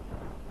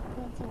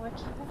 You want some more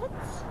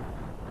carrots?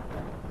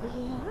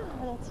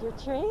 Yeah, that's your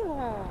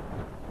trailer.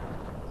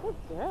 Good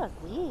girl,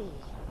 Z.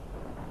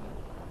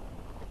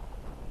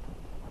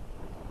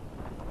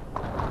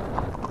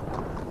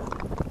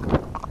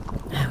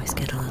 I always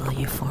get a little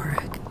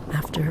euphoric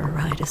after a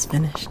ride is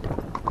finished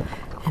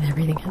and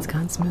everything has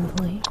gone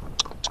smoothly.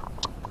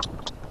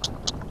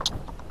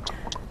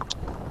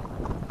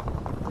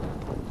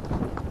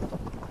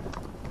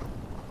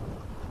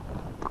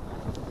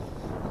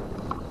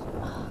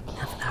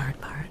 Now for the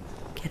hard part,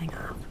 getting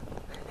off.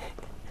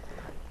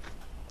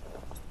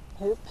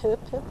 Hoop,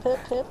 hoop, hoop, hoop,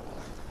 hoop.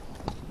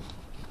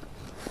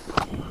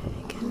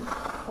 Good.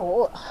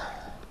 Oh.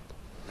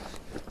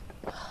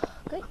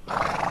 Good.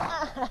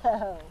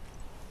 Oh.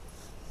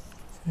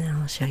 Now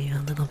I'll show you a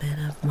little bit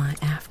of my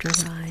after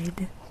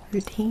ride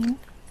routine.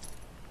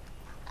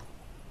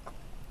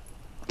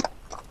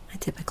 I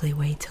typically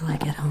wait till I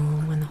get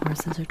home when the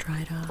horses are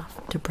dried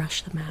off to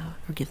brush them out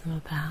or give them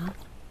a bath.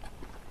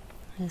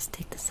 I just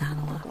take the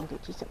saddle off I'll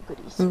get you some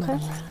goodies. and let Okay?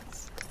 them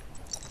rest.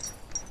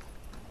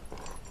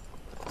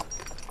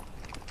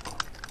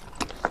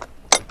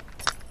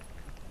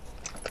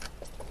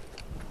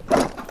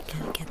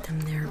 Gotta get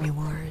them their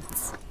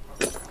rewards.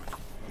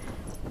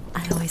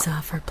 I always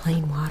offer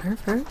plain water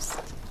first.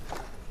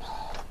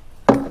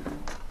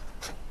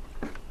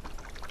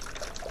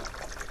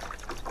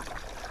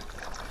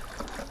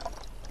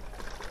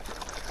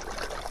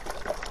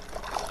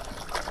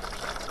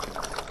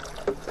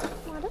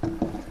 Water?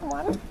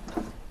 Water?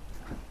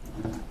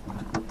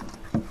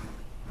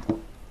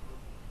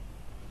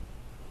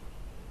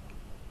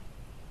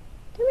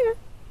 Come here.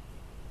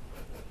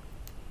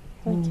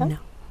 Want some? No.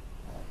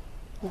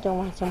 You don't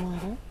want some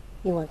water?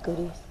 You want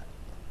goodies?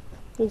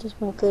 You just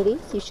want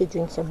goodies? You should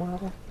drink some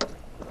water.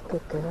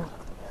 Good girl.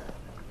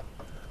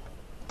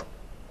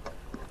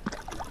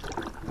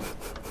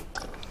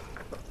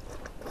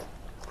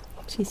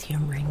 She's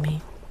humoring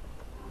me.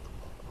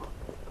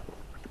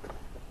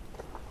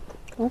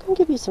 I'm going to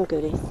give you some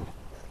goodies.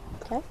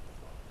 Okay?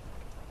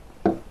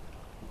 Good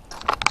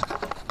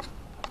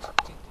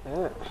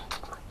girl.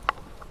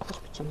 Let's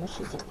put your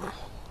mushies in there.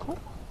 Okay?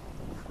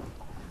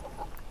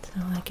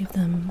 So I give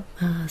them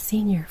a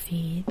senior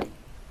feed,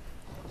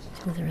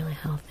 which is really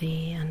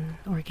healthy and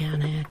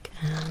organic,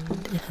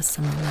 and it has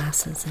some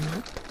molasses in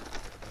it,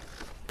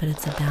 but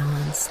it's a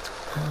balanced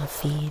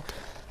feed.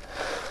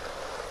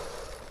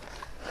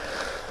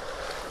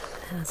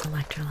 It has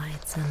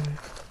electrolytes and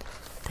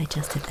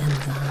digestive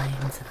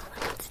enzymes and all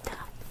that good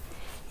stuff.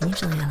 And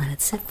usually I let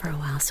it sit for a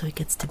while so it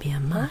gets to be a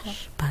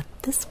mush, but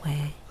this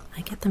way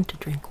I get them to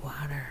drink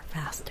water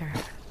faster.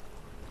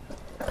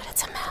 But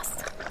it's a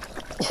mess.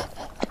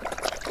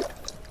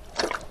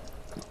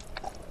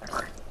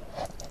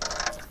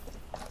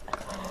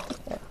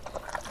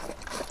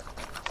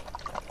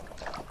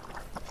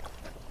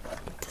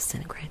 It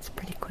disintegrates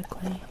pretty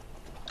quickly.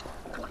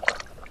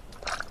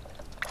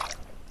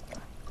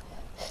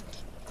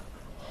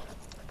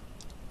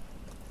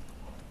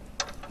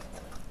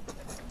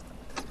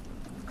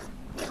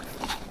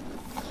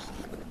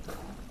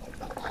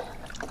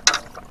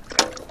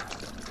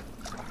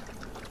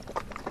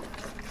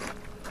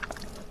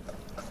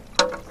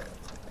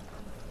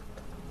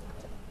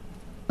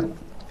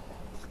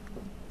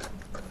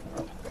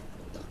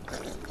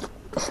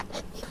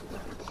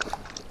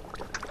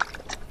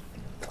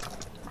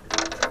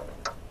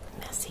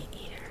 Messy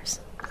eaters.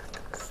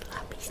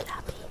 Sloppy,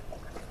 sloppy.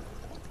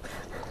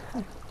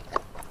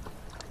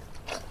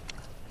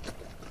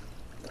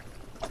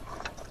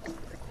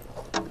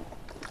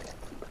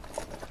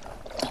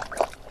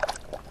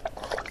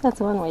 That's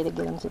one way to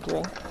get them to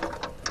drink.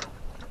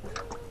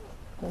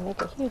 They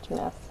make a huge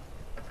mess.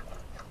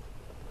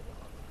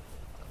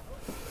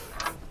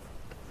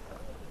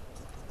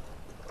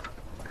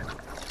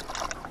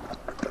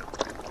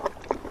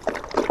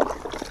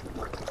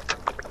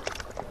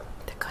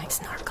 They're going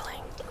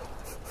snorkeling.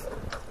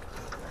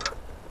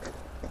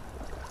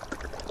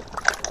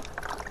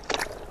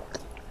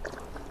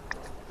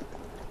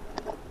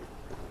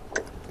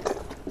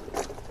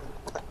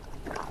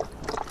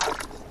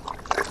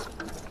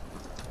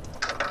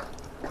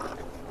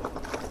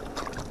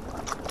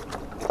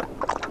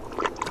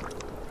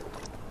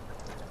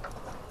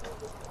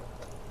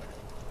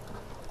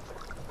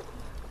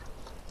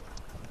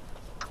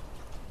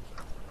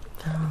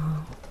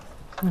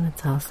 When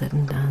it's all said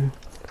and done,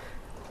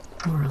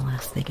 more or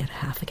less they get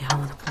half a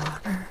gallon of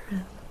water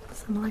and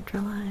some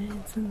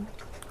electrolytes and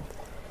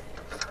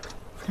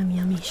some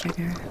yummy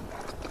sugar.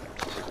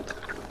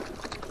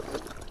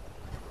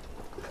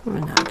 We're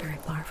not very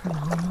far from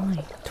home, only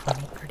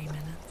 20-30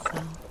 minutes,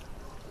 so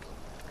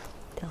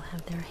they'll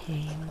have their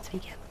hay once we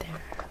get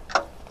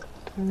there.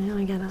 And now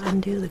I gotta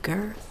undo the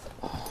girth.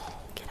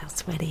 Get how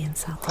sweaty and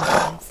salty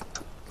it is.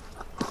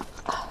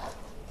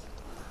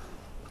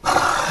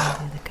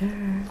 Undo the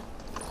girth.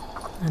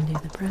 Undo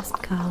the breast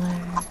collar.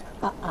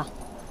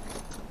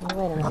 Wait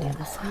a Undo minute.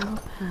 the saddle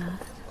pad.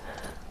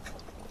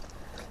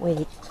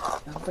 Wait.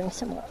 I'll bring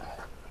some more.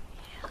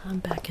 Yeah, I'm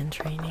back in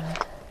training.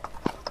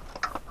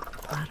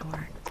 A lot of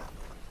work.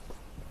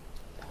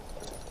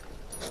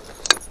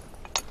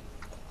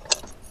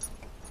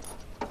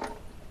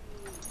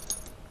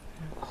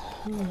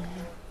 And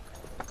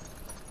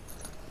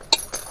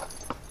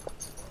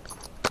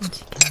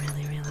she can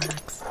really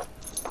relax.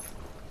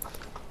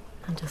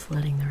 I'm just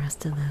letting the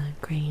rest of the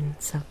grain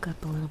soak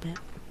up a little bit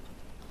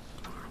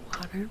more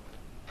water.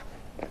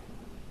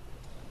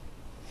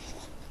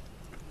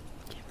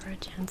 Give her a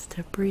chance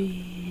to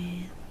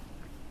breathe.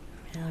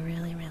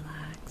 Really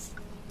relax.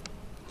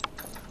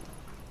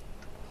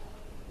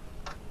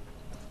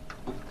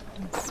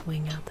 And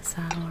swing out the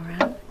saddle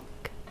rack.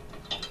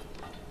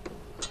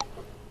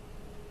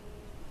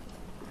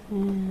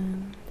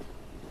 And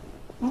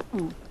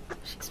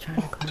she's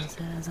trying to close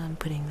it as I'm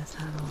putting the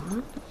saddle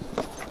on.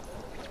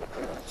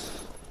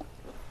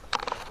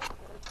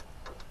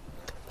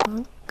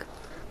 Plunk.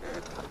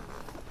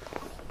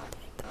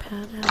 Take the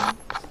pad out.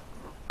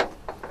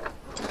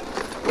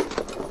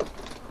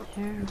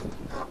 There.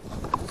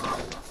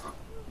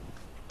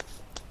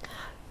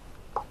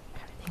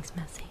 Everything's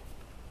messy.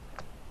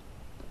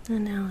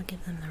 And now I'll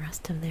give them the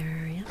rest of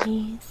their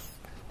yummies.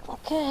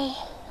 Okay,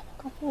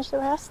 go finish the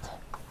rest.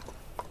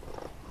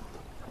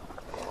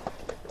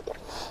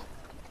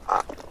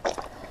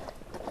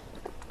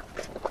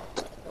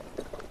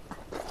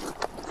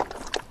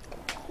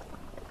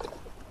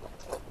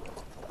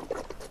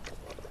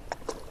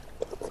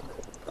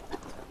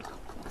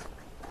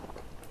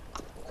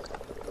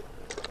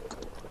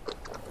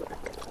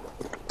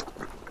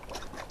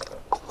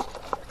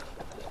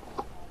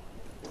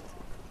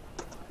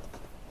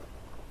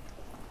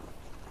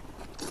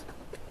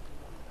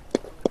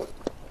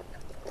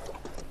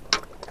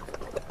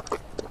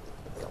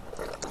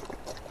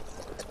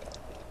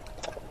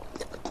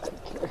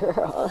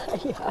 Girl,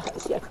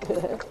 yes, you're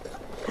good.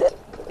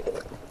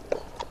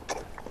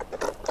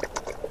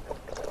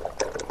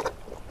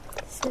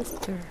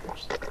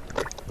 Sisters.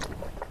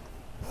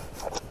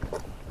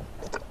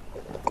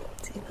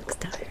 She looks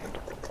tired.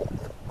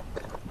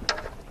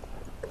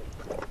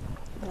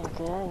 You're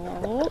good,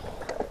 yummy.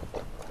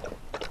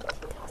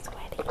 She's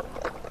sweaty.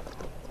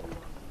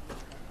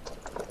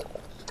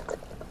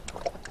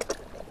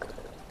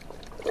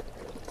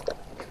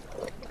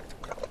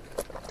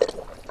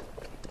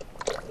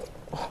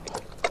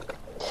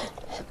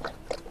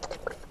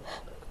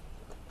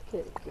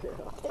 Good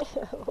girl.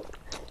 Ew.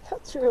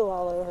 Don't drool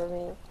all over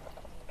me.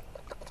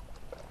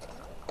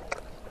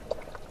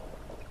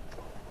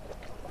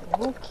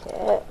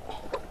 Okay.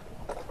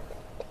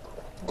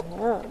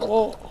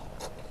 Yummy.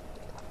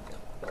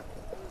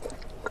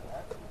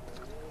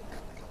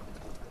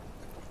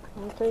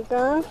 Okay,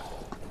 gone.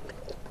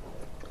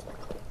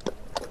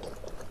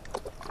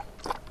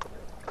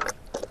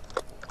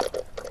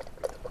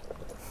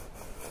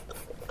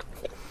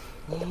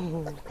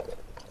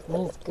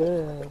 It's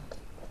good.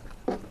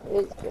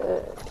 It's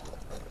good.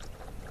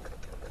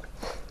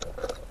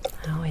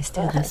 I always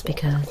do this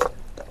because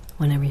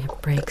whenever you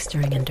have breaks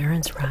during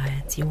endurance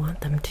rides, you want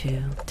them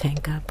to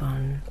tank up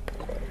on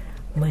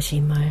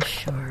mushy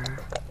mush or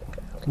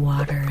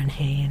water and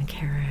hay and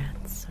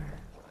carrots.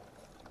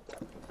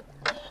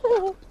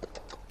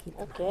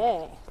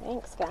 Okay,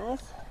 thanks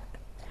guys.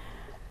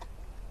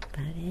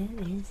 But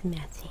it is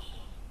messy.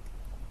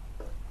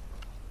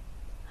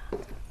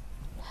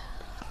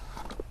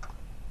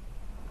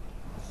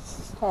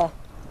 Hey, I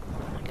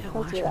gotta Don't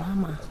watch do that.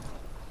 Mama.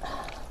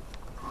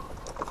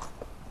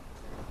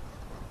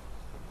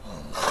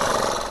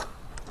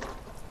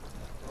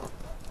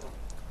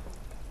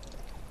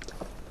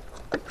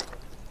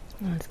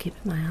 I was keeping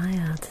my eye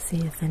out to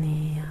see if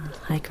any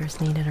hikers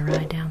needed a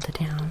ride down to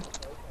town.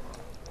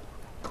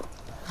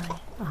 I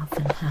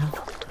often have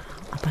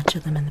a bunch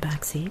of them in the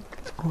back seat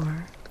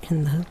or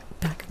in the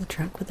back of the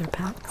truck with their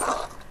packs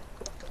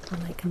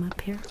when they come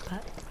up here,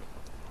 but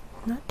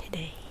not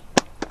today.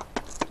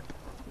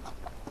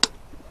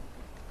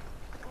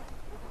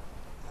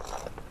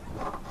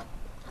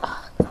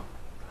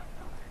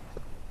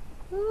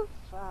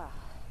 Oofa.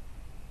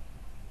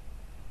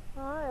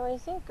 Alright, what do you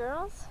think,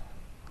 girls?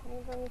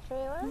 Move on the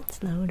trailer?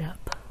 Let's load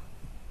up.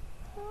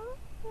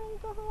 Ready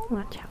to go home?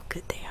 Watch how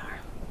good they are.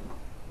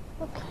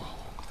 Okay.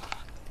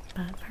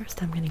 But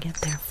first I'm going to get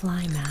their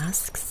fly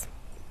masks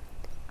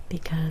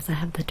because I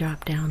have the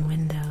drop down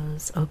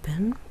windows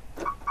open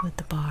with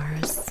the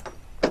bars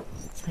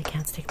so they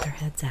can't stick their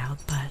heads out,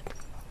 but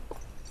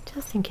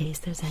just in case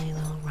there's any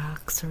little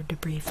rocks or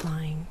debris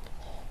flying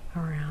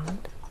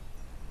around,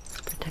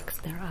 it protects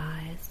their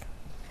eyes.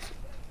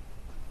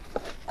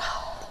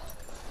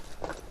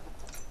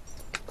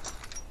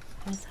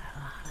 There's a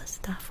lot of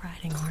stuff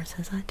riding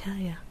horses, I tell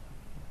ya.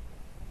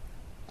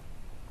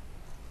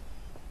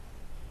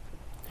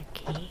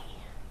 Okay.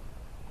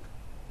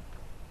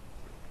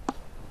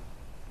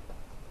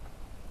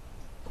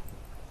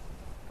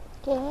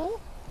 Okay.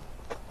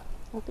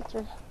 You put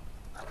your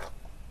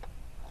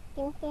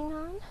thing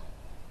on.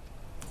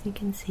 You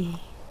can see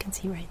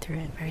right through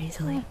it very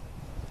easily.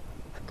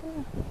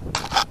 Good.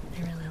 I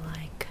really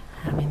like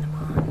having them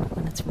on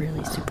when it's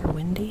really super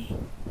windy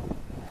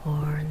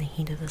or in the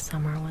heat of the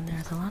summer when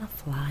there's a lot of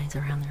flies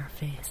around their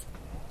face.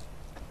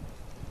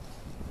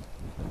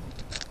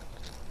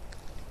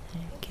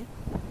 There we go.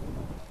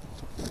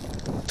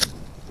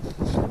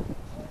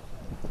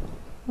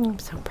 I'm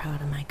so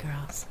proud of my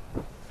girls.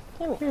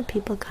 There are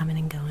people coming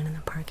and going in the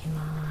parking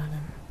lot,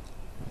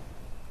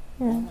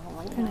 and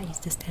they're not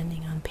used to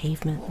standing on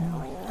pavement.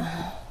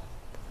 And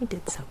they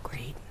did so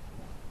great.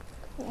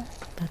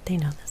 But they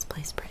know this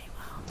place pretty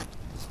well.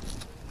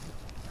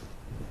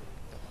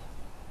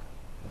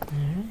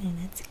 Alright,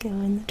 let's go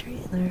in the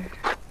trailer.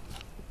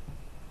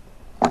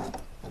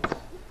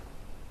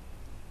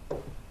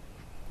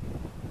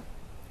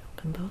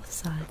 Open both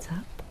sides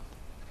up.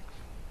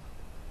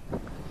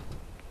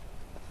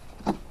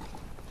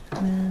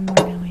 And then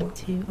we're going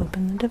to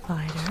open the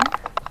divider.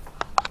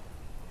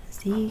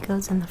 Z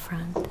goes in the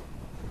front,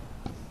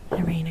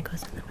 and Raina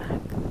goes in the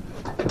back.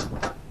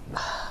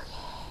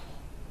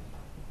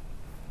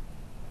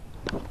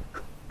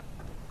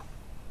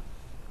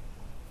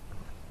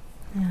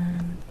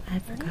 And I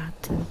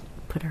forgot to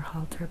put her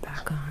halter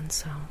back on,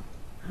 so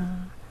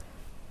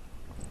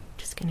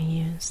just gonna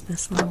use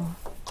this little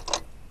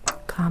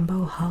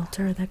combo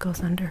halter that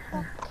goes under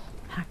her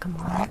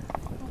hackamore.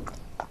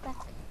 Back.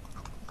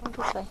 Go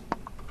this way.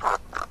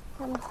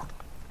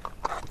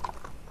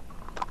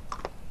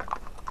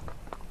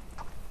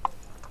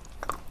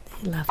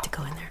 They love to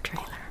go in their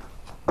trailer.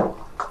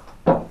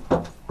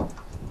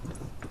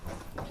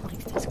 She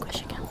likes to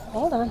squish again.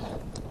 Hold on.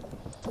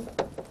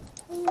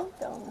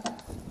 Hold on.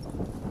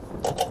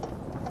 Okay.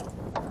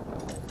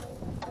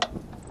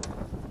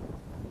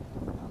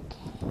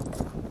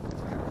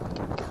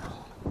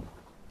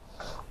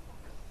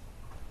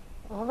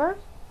 Over.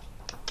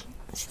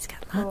 She's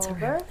got lots of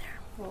room there.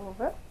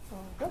 Over.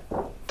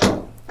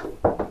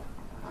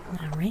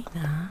 Now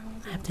Raina,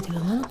 I have to do a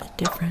little bit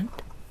different.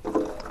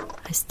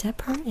 I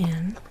step her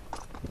in,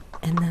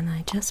 and then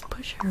I just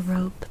push her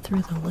rope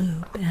through the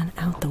loop and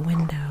out the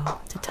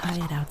window to tie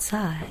it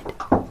outside,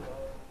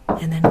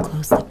 and then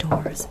close the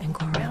doors and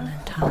go around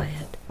and tie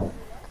it,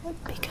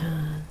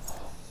 because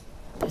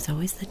there's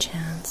always the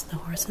chance the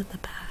horse at the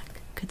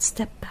back could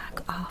step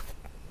back off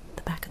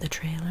the back of the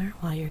trailer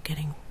while you're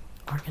getting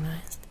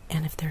organized,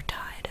 and if they're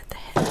tied at the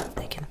head,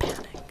 they can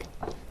panic.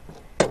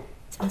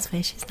 So this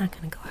way she's not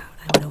going to go out.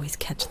 I would always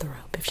catch the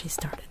rope if she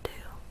started to.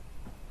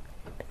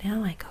 But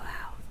now I go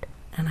out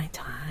and I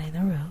tie the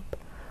rope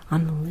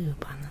on the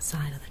loop on the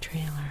side of the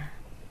trailer.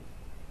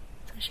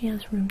 So she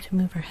has room to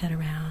move her head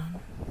around,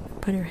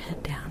 put her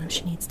head down if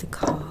she needs to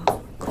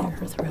cough, clear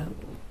her throat.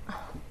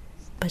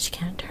 But she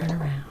can't turn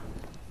around.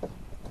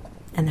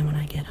 And then when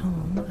I get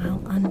home,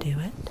 I'll undo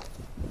it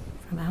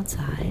from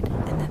outside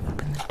and then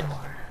open the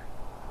door.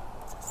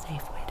 It's a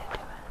safe way to do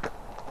it.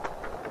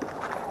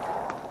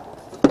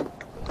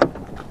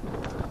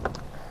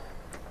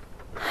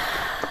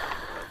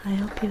 I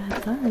hope you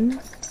had fun.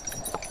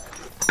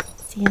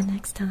 See you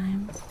next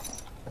time.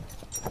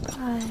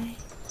 Bye.